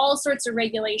have all sorts of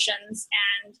regulations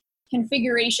and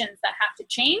configurations that have to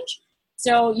change.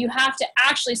 So you have to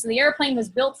so the airplane was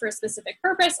built for a specific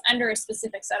purpose under a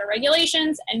specific set of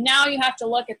regulations, and now you have to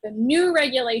look at the new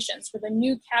regulations for the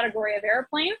new category of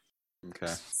airplane,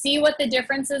 okay. see what the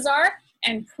differences are,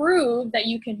 and prove that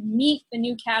you can meet the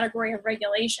new category of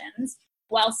regulations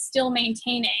while still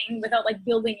maintaining without like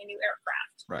building a new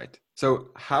aircraft. Right. So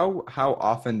how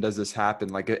often does this happen?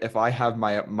 Like if I have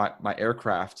my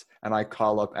aircraft and I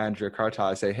call up Andrea Carta,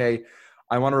 I say, hey,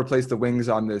 I want to replace the wings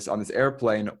on this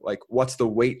airplane. Like, what's the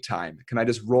wait time? Can I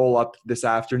just roll up this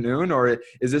afternoon, or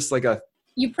is this like a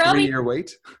You probably 3-year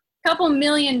wait? a couple $1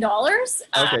 million.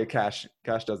 Okay, cash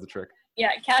does the trick. Yeah,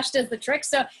 cash does the trick.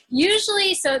 So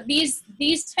usually,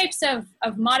 these types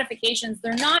of modifications,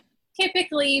 they're not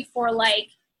typically for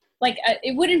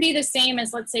it wouldn't be the same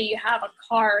as, let's say, you have a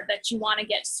car that you want to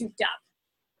get souped up.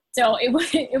 So it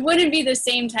wouldn't be the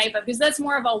same type of, because that's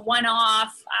more of a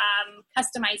one-off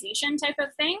customization type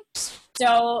of thing.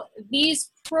 So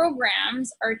these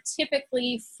programs are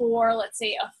typically for, let's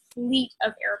say, a fleet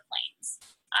of airplanes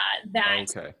that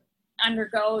Okay.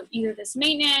 undergo either this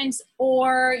maintenance,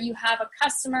 or you have a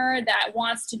customer that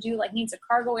wants to do needs a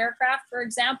cargo aircraft, for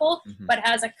example, but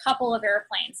has a couple of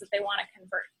airplanes that they want to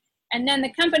convert. And then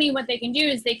the company, what they can do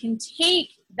is they can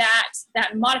take that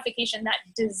modification, that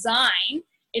design.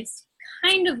 It's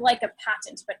kind of like a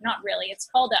patent, but not really. It's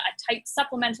called a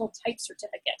supplemental type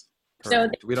certificate.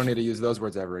 Perfect. So we don't need to use those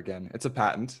words ever again. It's a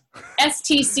patent.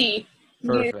 STC.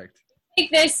 Perfect. You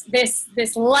take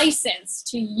this license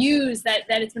to use that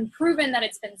it's been proven that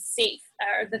it's been safe,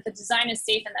 or that the design is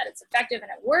safe and that it's effective and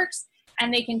it works.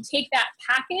 And they can take that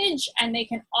package and they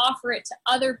can offer it to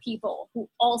other people who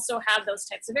also have those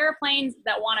types of airplanes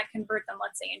that want to convert them,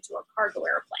 let's say, into a cargo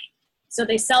airplane. So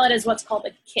they sell it as what's called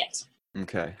a kit.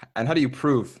 Okay. And how do you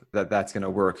prove that that's going to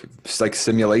work? Just like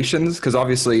simulations? Because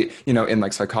obviously, in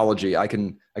like psychology, I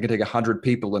can take 100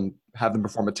 people and have them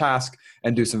perform a task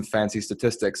and do some fancy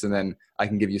statistics, and then I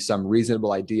can give you some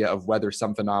reasonable idea of whether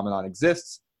some phenomenon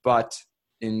exists. But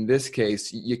in this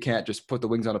case, you can't just put the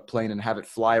wings on a plane and have it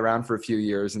fly around for a few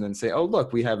years and then say, "Oh,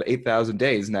 look, we have 8,000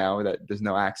 days now that there's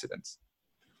no accidents."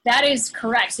 That is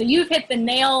correct. So you've hit the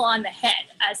nail on the head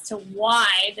as to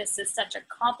why this is such a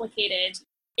complicated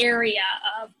area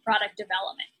of product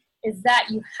development, is that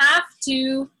you have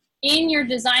to, in your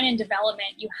design and development,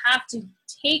 you have to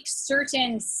take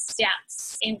certain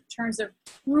steps in terms of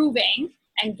proving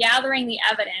and gathering the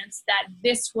evidence that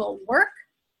this will work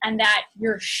and that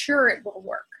you're sure it will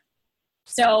work.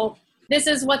 So this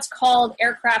is what's called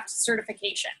aircraft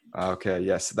certification. Okay.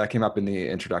 Yes. That came up in the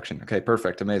introduction. Okay.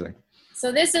 Perfect. Amazing.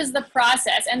 So this is the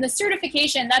process, and the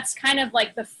certification, that's kind of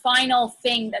like the final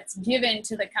thing that's given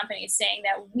to the company, saying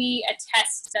that we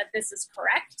attest that this is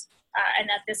correct and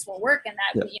that this will work, and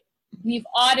that we've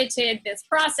audited this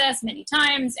process many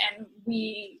times, and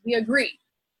we agree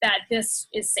that this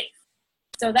is safe.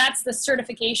 So that's the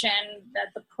certification,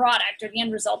 that the product or the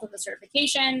end result of the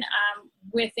certification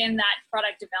within that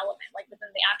product development, like within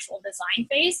the actual design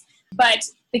phase. But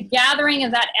the gathering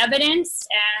of that evidence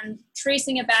and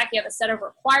tracing it back, you have a set of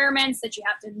requirements that you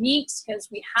have to meet because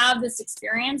we have this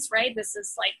experience, right? This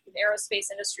is like the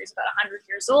aerospace industry is about 100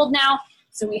 years old now.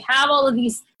 So we have all of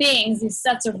these things, these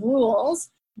sets of rules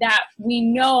that we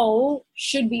know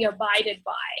should be abided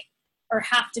by or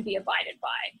have to be abided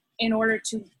by in order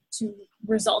to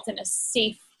result in a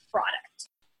safe product.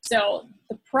 So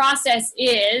the process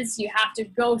is you have to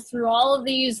go through all of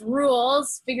these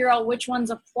rules, figure out which ones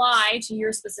apply to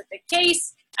your specific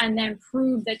case, and then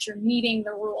prove that you're meeting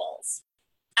the rules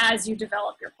as you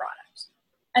develop your product.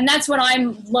 And that's what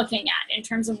I'm looking at in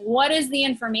terms of what is the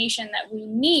information that we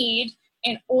need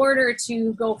in order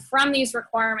to go from these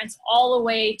requirements all the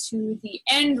way to the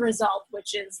end result,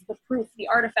 which is the proof, the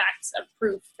artifacts of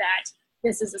proof that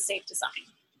this is a safe design.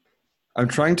 I'm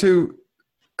trying to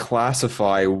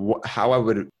classify how I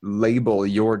would label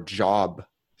your job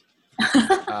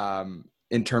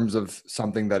in terms of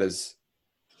something that is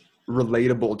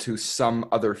relatable to some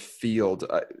other field.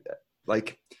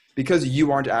 Because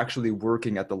you aren't actually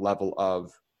working at the level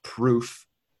of proof,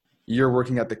 you're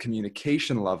working at the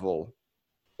communication level.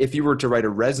 If you were to write a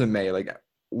resume, like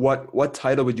what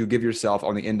title would you give yourself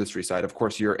on the industry side? Of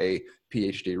course, you're a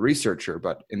PhD researcher,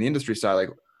 but in the industry side, like,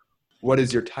 what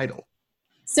is your title?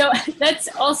 So that's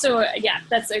also,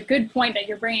 that's a good point that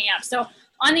you're bringing up. So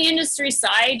on the industry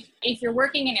side, if you're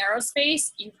working in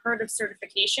aerospace, you've heard of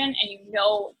certification and you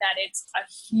know that it's a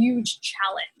huge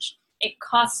challenge. It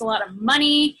costs a lot of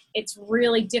money. It's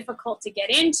really difficult to get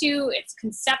into. It's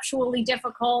conceptually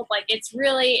difficult. It's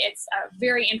a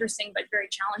very interesting but very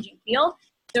challenging field.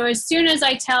 So as soon as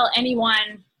I tell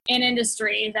anyone in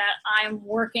industry that I'm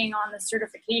working on the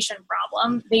certification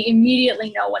problem, they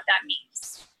immediately know what that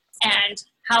means and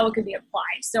how it could be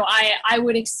applied. So I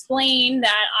would explain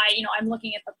that I'm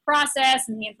looking at the process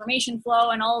and the information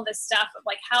flow and all of this stuff of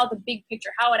like how the big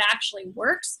picture, how it actually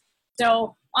works.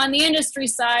 So on the industry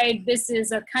side, this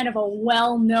is a kind of a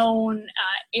well-known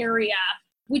area,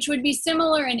 which would be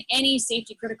similar in any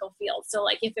safety critical field. So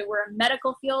like if it were a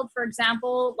medical field, for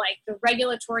example, like the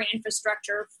regulatory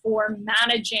infrastructure for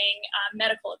managing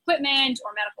medical equipment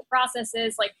or medical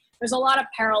processes, like there's a lot of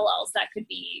parallels that could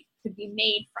be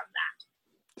made from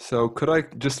that. So could I,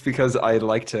 just because I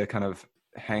like to kind of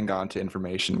hang on to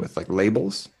information with like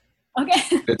labels, okay,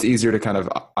 it's easier to kind of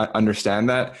understand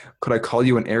that. Could I call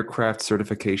you an aircraft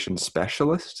certification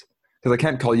specialist? Because I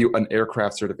can't call you an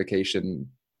aircraft certification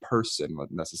person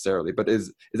necessarily, but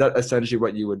is that essentially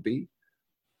what you would be?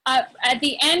 At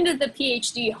the end of the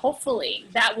PhD, hopefully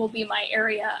that will be my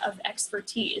area of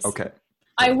expertise. Okay.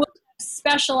 I will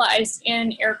specialize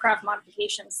in aircraft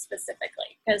modifications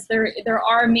specifically, because there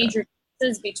are major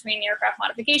differences between the aircraft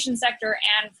modification sector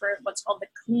and for what's called the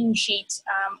clean sheet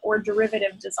or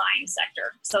derivative design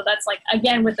sector. So that's like,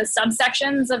 again, with the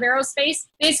subsections of aerospace,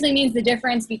 basically means the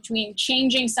difference between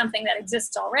changing something that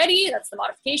exists already, that's the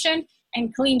modification,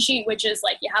 and clean sheet, which is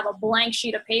like you have a blank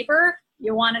sheet of paper,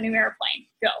 you want a new airplane,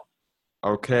 go.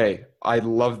 Okay, I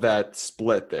love that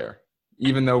split there.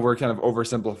 Even though we're kind of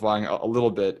oversimplifying a little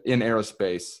bit, in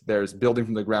aerospace, there's building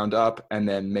from the ground up and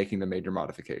then making the major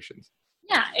modifications.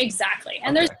 Yeah, exactly.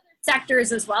 And there's other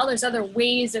sectors as well. There's other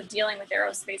ways of dealing with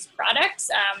aerospace products.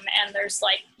 And there's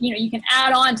like, you can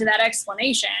add on to that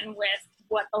explanation with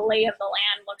what the lay of the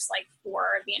land looks like for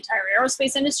the entire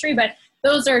aerospace industry. But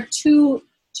those are two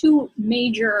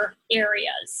major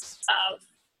areas of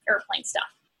airplane stuff.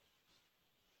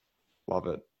 Love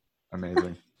it.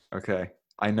 Amazing. Okay.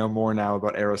 I know more now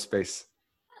about aerospace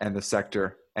and the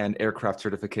sector and aircraft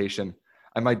certification.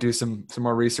 I might do some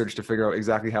more research to figure out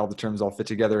exactly how the terms all fit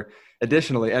together.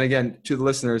 Additionally, and again, to the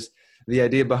listeners, the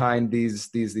idea behind these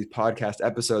podcast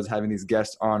episodes, having these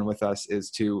guests on with us,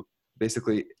 is to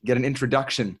basically get an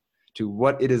introduction to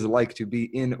what it is like to be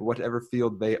in whatever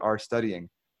field they are studying.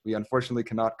 We unfortunately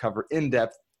cannot cover in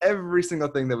depth every single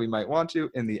thing that we might want to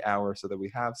in the hour so that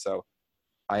we have. So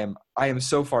I am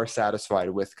so far satisfied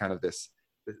with kind of this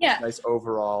nice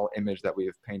overall image that we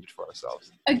have painted for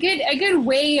ourselves. A good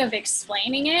way of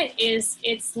explaining it is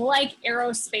it's like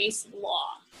aerospace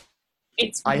law.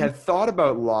 I had thought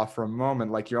about law for a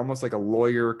moment, like you're almost like a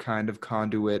lawyer kind of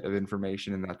conduit of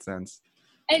information in that sense.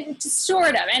 And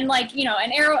sort of, and like, you know,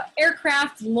 an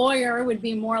aircraft lawyer would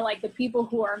be more like the people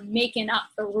who are making up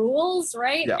the rules,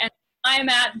 right? Yeah. And I'm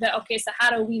at okay, so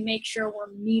how do we make sure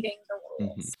we're meeting the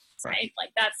rules, Mm-hmm. right? Like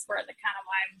that's where the kind of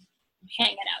I'm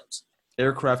hanging out.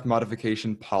 Aircraft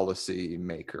modification policy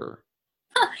maker.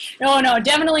 No,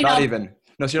 definitely not. Not even.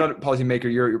 No, so you're not a policy maker.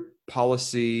 You're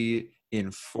policy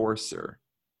enforcer.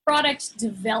 Product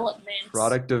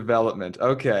development.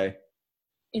 Okay.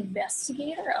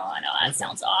 Investigator? Oh, no, that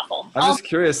sounds awful. I'm just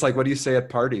curious, like, what do you say at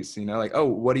parties? You know, like, oh,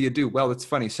 what do you do? Well, it's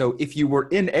funny. So if you were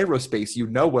in aerospace, you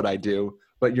know what I do,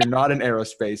 but you're not in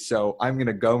aerospace, so I'm going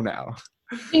to go now.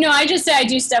 You know, I just say I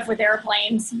do stuff with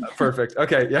airplanes. Perfect.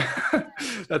 Okay, yeah.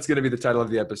 That's going to be the title of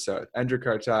the episode. Andrew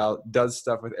Cartile does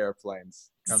stuff with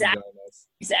airplanes.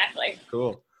 Exactly.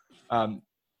 Cool.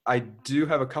 I do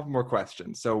have a couple more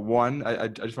questions. So one, I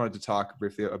just wanted to talk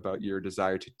briefly about your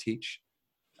desire to teach,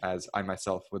 as I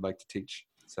myself would like to teach.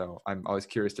 So I'm always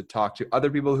curious to talk to other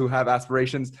people who have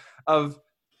aspirations of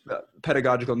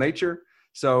pedagogical nature.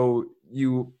 So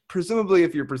you presumably,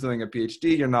 if you're pursuing a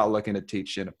PhD, you're not looking to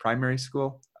teach in a primary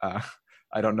school.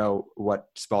 I don't know what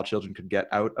small children could get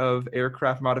out of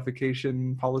aircraft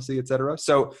modification policy, et cetera.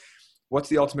 So what's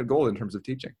the ultimate goal in terms of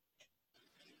teaching?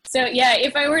 So yeah,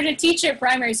 if I were to teach at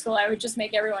primary school, I would just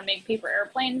make everyone make paper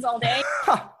airplanes all day.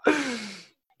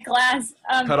 Class.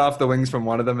 Cut off the wings from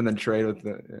one of them and then trade with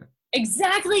the... Yeah.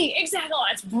 Exactly. Oh,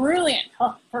 that's brilliant.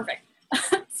 Oh, perfect.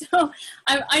 So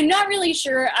I'm not really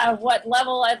sure what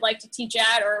level I'd like to teach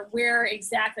at or where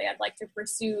exactly I'd like to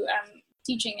pursue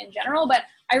teaching in general, but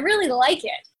I really like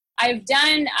it. I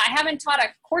haven't taught a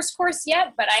course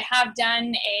yet, but I have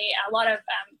done a lot of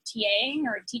TAing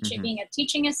or teaching, being a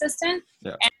teaching assistant.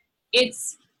 Yeah. And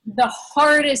it's the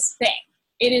hardest thing.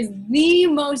 It is the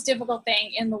most difficult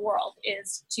thing in the world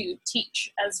is to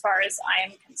teach as far as I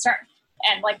am concerned.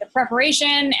 And like the preparation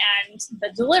and the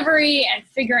delivery and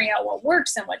figuring out what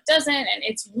works and what doesn't. And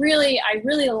I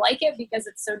really like it because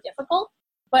it's so difficult,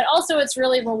 but also it's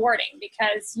really rewarding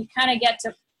because you kind of get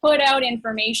to put out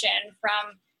information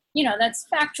from, you know, that's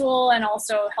factual and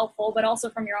also helpful, but also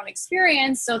from your own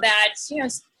experience so that, you know,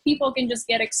 people can just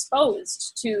get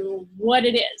exposed to what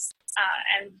it is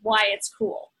and why it's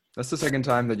cool. That's the second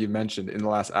time that you mentioned in the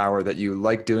last hour that you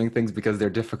like doing things because they're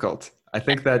difficult. I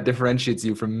think that differentiates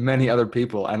you from many other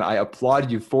people, and I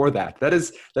applaud you for that. That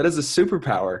is a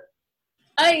superpower.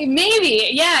 Maybe,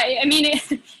 yeah. I mean,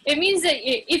 it means that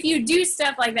if you do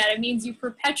stuff like that, it means you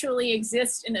perpetually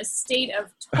exist in a state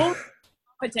of total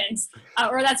competence,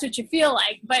 or that's what you feel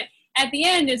like. But at the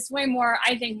end, it's way more,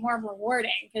 I think, more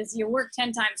rewarding because you work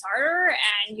 10 times harder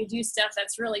and you do stuff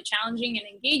that's really challenging and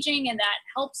engaging, and that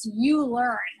helps you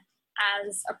learn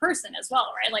as a person as well,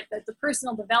 right? Like the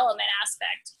personal development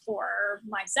aspect for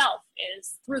myself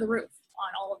is through the roof on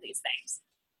all of these things.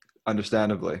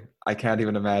 Understandably. I can't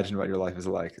even imagine what your life is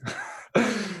like.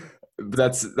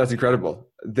 That's incredible.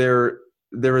 There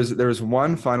is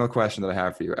one final question that I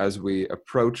have for you as we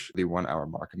approach the 1 hour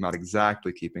mark. I'm not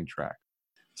exactly keeping track.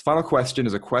 This final question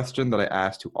is a question that I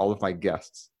ask to all of my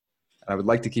guests. And I would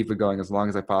like to keep it going as long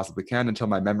as I possibly can until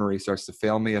my memory starts to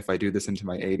fail me if I do this into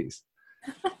my 80s.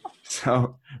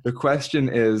 So the question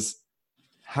is,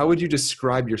 how would you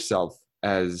describe yourself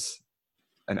as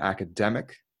an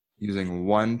academic using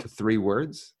 1 to 3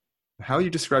 words? How would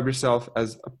you describe yourself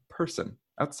as a person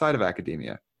outside of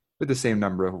academia with the same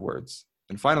number of words?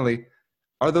 And finally,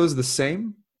 are those the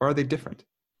same or are they different?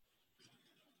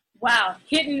 Wow,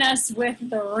 hitting us with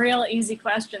the real easy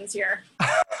questions here.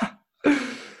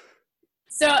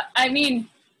 So, I mean,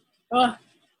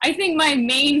 I think my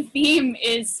main theme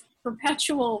is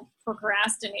perpetual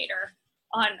procrastinator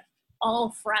on all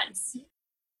fronts.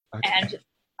 Okay. And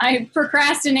I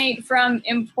procrastinate from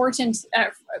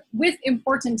with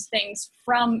important things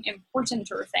from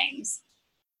importanter things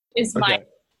is my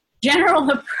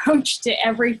general approach to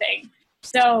everything.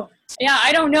 So yeah,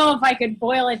 I don't know if I could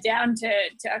boil it down to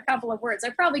a couple of words. I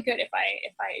probably could if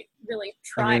I really I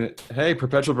tried. mean, hey,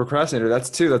 perpetual procrastinator. That's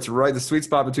two. That's right. The sweet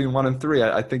spot between one and three.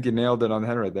 I think you nailed it on the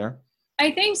head right there.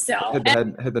 I think so.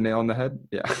 Hit the nail on the head.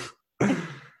 Yeah.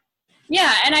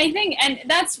 Yeah, and I think, and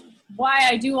that's why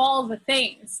I do all the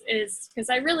things, is because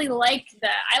I really like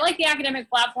the academic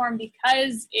platform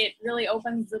because it really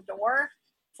opens the door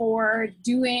for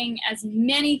doing as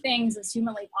many things as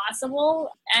humanly possible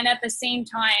and at the same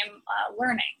time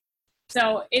learning.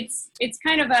 So it's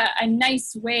kind of a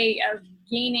nice way of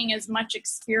gaining as much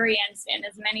experience in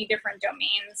as many different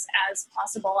domains as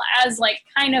possible as like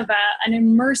kind of an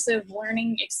immersive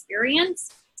learning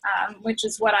experience, which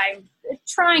is what I'm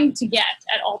trying to get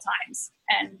at all times.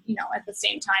 And, at the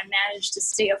same time, manage to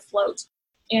stay afloat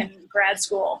in grad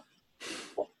school.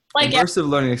 Immersive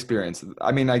learning experience.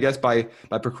 I mean, I guess by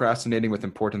procrastinating with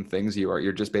important things,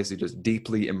 you're just basically just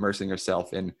deeply immersing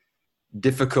yourself in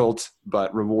difficult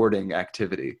but rewarding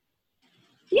activity.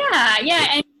 Yeah,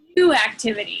 and new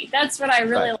activity. That's what I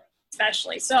really like,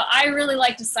 especially. So I really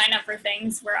like to sign up for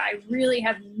things where I really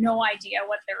have no idea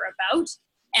what they're about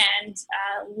and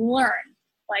learn.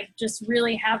 Like just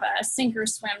really have a sink or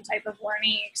swim type of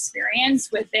learning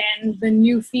experience within the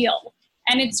new field.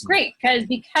 And it's great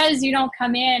because you don't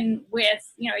come in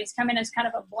with, you come in as kind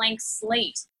of a blank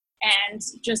slate and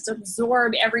just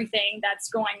absorb everything that's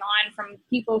going on from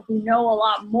people who know a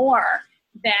lot more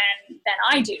than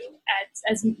I do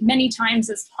as many times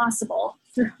as possible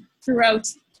throughout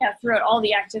all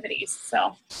the activities.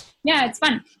 So yeah, it's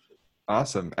fun.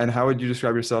 Awesome. And how would you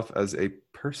describe yourself as a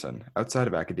person outside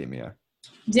of academia?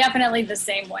 Definitely the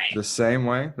same way. The same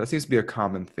way? That seems to be a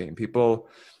common theme. People,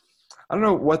 I don't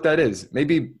know what that is.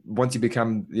 Maybe once you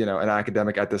become, an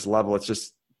academic at this level, it's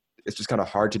just kind of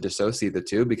hard to dissociate the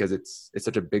two because it's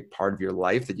such a big part of your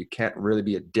life that you can't really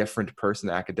be a different person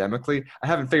academically. I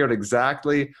haven't figured out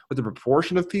exactly what the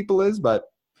proportion of people is, but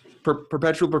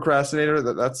perpetual procrastinator,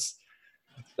 that's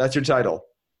your title.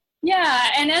 Yeah,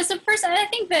 and as a person, I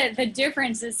think that the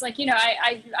difference is like,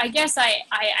 I guess I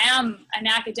am an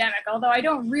academic, although I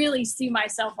don't really see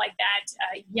myself like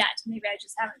that yet. Maybe I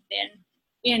just haven't been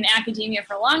in academia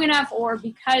for long enough, or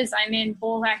because I'm in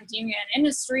both academia and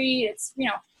industry, it's,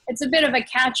 it's a bit of a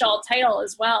catch-all title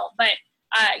as well. But,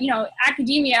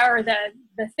 academia or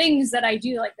the things that I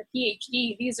do, like the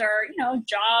PhD, these are,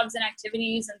 jobs and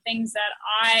activities and things that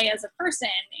I, as a person,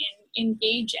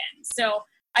 engage in. So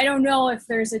I don't know if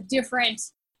there's a different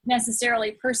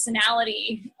necessarily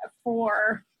personality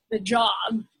for the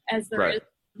job as there is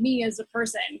me as a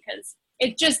person, because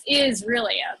it just is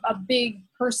really a big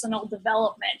personal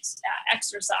development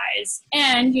exercise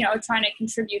and, trying to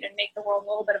contribute and make the world a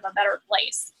little bit of a better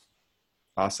place.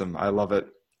 Awesome. I love it.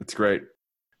 It's great.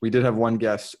 We did have one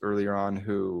guest earlier on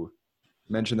who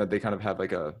mentioned that they kind of have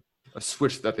like a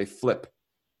switch that they flip,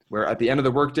 where at the end of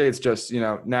the workday, it's just,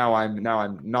 now I'm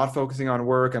not focusing on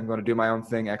work. I'm going to do my own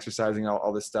thing, exercising,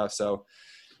 all this stuff. So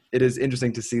it is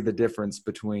interesting to see the difference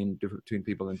between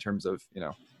people in terms of,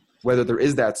 whether there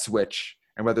is that switch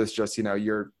and whether it's just,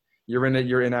 you're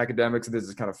in academics and there's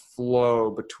this kind of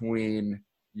flow between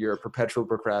your perpetual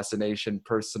procrastination,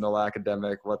 personal,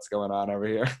 academic, what's going on over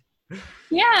here.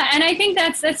 Yeah. And I think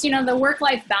that's, the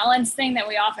work-life balance thing that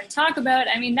we often talk about.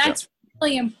 I mean, that's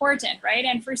really important, right?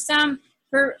 And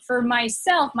for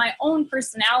myself, my own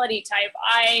personality type,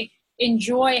 I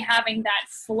enjoy having that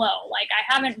flow. Like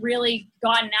I haven't really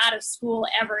gotten out of school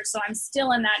ever, so I'm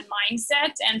still in that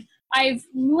mindset, and I've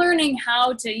learning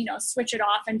how to, switch it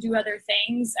off and do other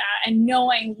things, and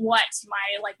knowing what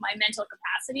my mental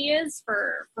capacity is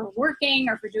for working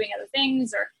or for doing other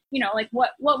things, or, like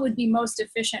what would be most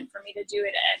efficient for me to do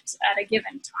it at a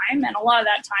given time. And a lot of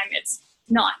that time it's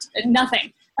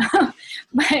nothing.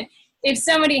 But if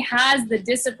somebody has the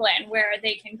discipline where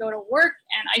they can go to work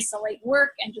and isolate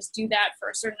work and just do that for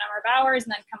a certain number of hours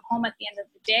and then come home at the end of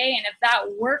the day, and if that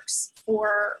works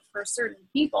for certain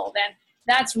people, then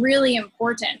that's really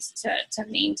important to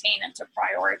maintain and to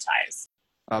prioritize.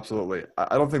 Absolutely.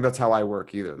 I don't think that's how I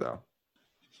work either, though.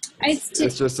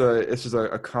 It's just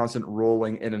a constant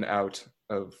rolling in and out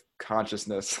of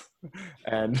consciousness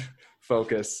and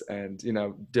focus and,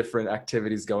 different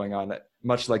activities going on.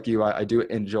 Much like you, I do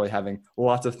enjoy having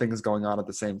lots of things going on at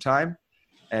the same time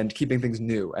and keeping things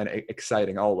new and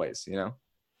exciting always, Yeah,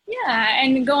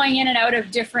 and going in and out of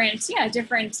different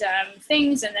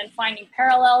things, and then finding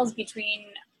parallels between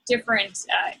different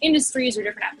industries or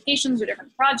different applications or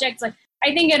different projects. Like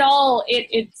I think it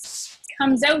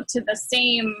comes out to the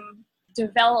same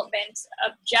development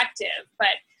objective, but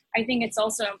I think it's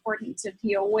also important to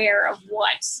be aware of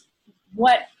what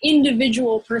what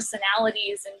individual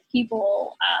personalities and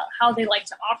people, how they like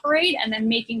to operate, and then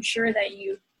making sure that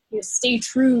you stay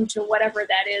true to whatever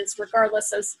that is,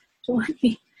 regardless as to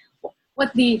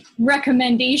what the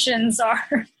recommendations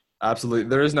are. Absolutely.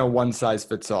 There is no one size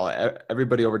fits all.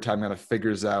 Everybody over time kind of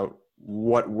figures out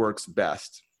what works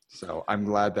best. So I'm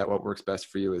glad that what works best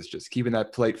for you is just keeping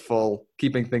that plate full,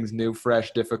 keeping things new,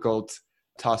 fresh, difficult,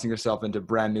 tossing yourself into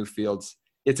brand new fields.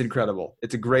 It's incredible.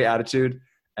 It's a great attitude,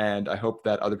 and I hope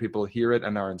that other people hear it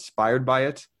and are inspired by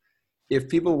it. If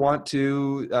people want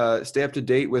to stay up to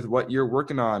date with what you're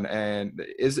working on, and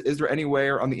is there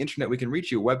anywhere on the internet we can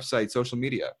reach you, website, social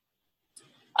media?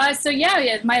 My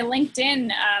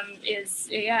LinkedIn is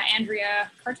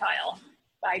Andrea Cartile.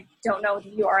 I don't know the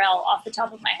URL off the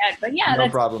top of my head, but yeah, no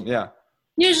problem. Yeah.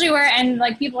 Usually and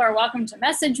like people are welcome to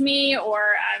message me, or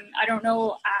I don't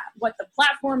know what the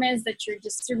platform is that you're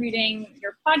distributing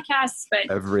your podcasts, but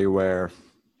everywhere.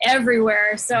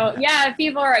 So yeah,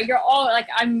 you're all like,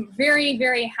 I'm very,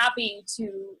 very happy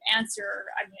to answer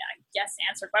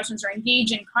questions or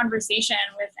engage in conversation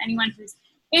with anyone who's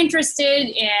interested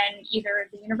in either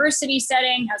the university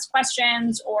setting, has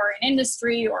questions, or in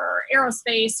industry or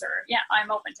aerospace, or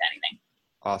I'm open to anything.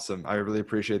 Awesome. I really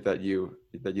appreciate that you've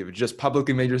just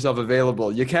publicly made yourself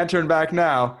available. You can't turn back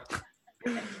now.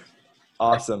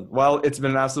 Awesome. Well, it's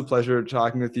been an absolute pleasure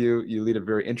talking with you. You lead a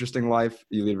very interesting life.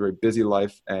 You lead a very busy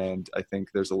life. And I think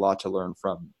there's a lot to learn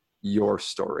from your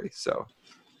story. So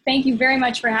thank you very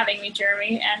much for having me,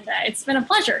 Jeremy. And it's been a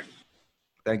pleasure.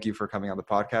 Thank you for coming on the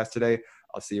podcast today.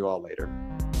 I'll see you all later.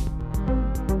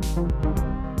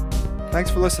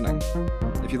 Thanks for listening.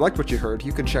 If you liked what you heard,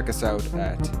 you can check us out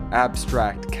at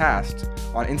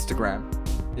AbstractCast on Instagram.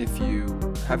 If you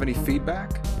have any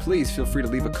feedback, please feel free to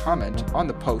leave a comment on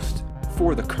the post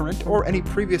for the current or any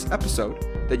previous episode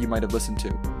that you might have listened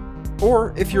to.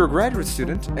 Or if you're a graduate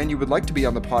student and you would like to be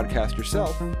on the podcast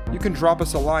yourself, you can drop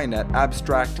us a line at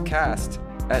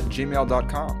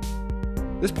abstractcast@gmail.com.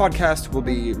 This podcast will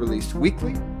be released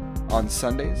weekly on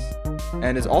Sundays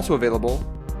and is also available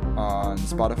on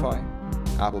Spotify,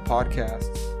 Apple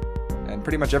Podcasts, and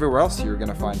pretty much everywhere else you're going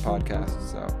to find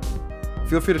podcasts. So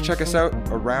feel free to check us out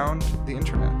around the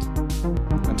internet.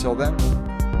 Until then,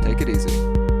 take it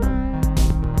easy.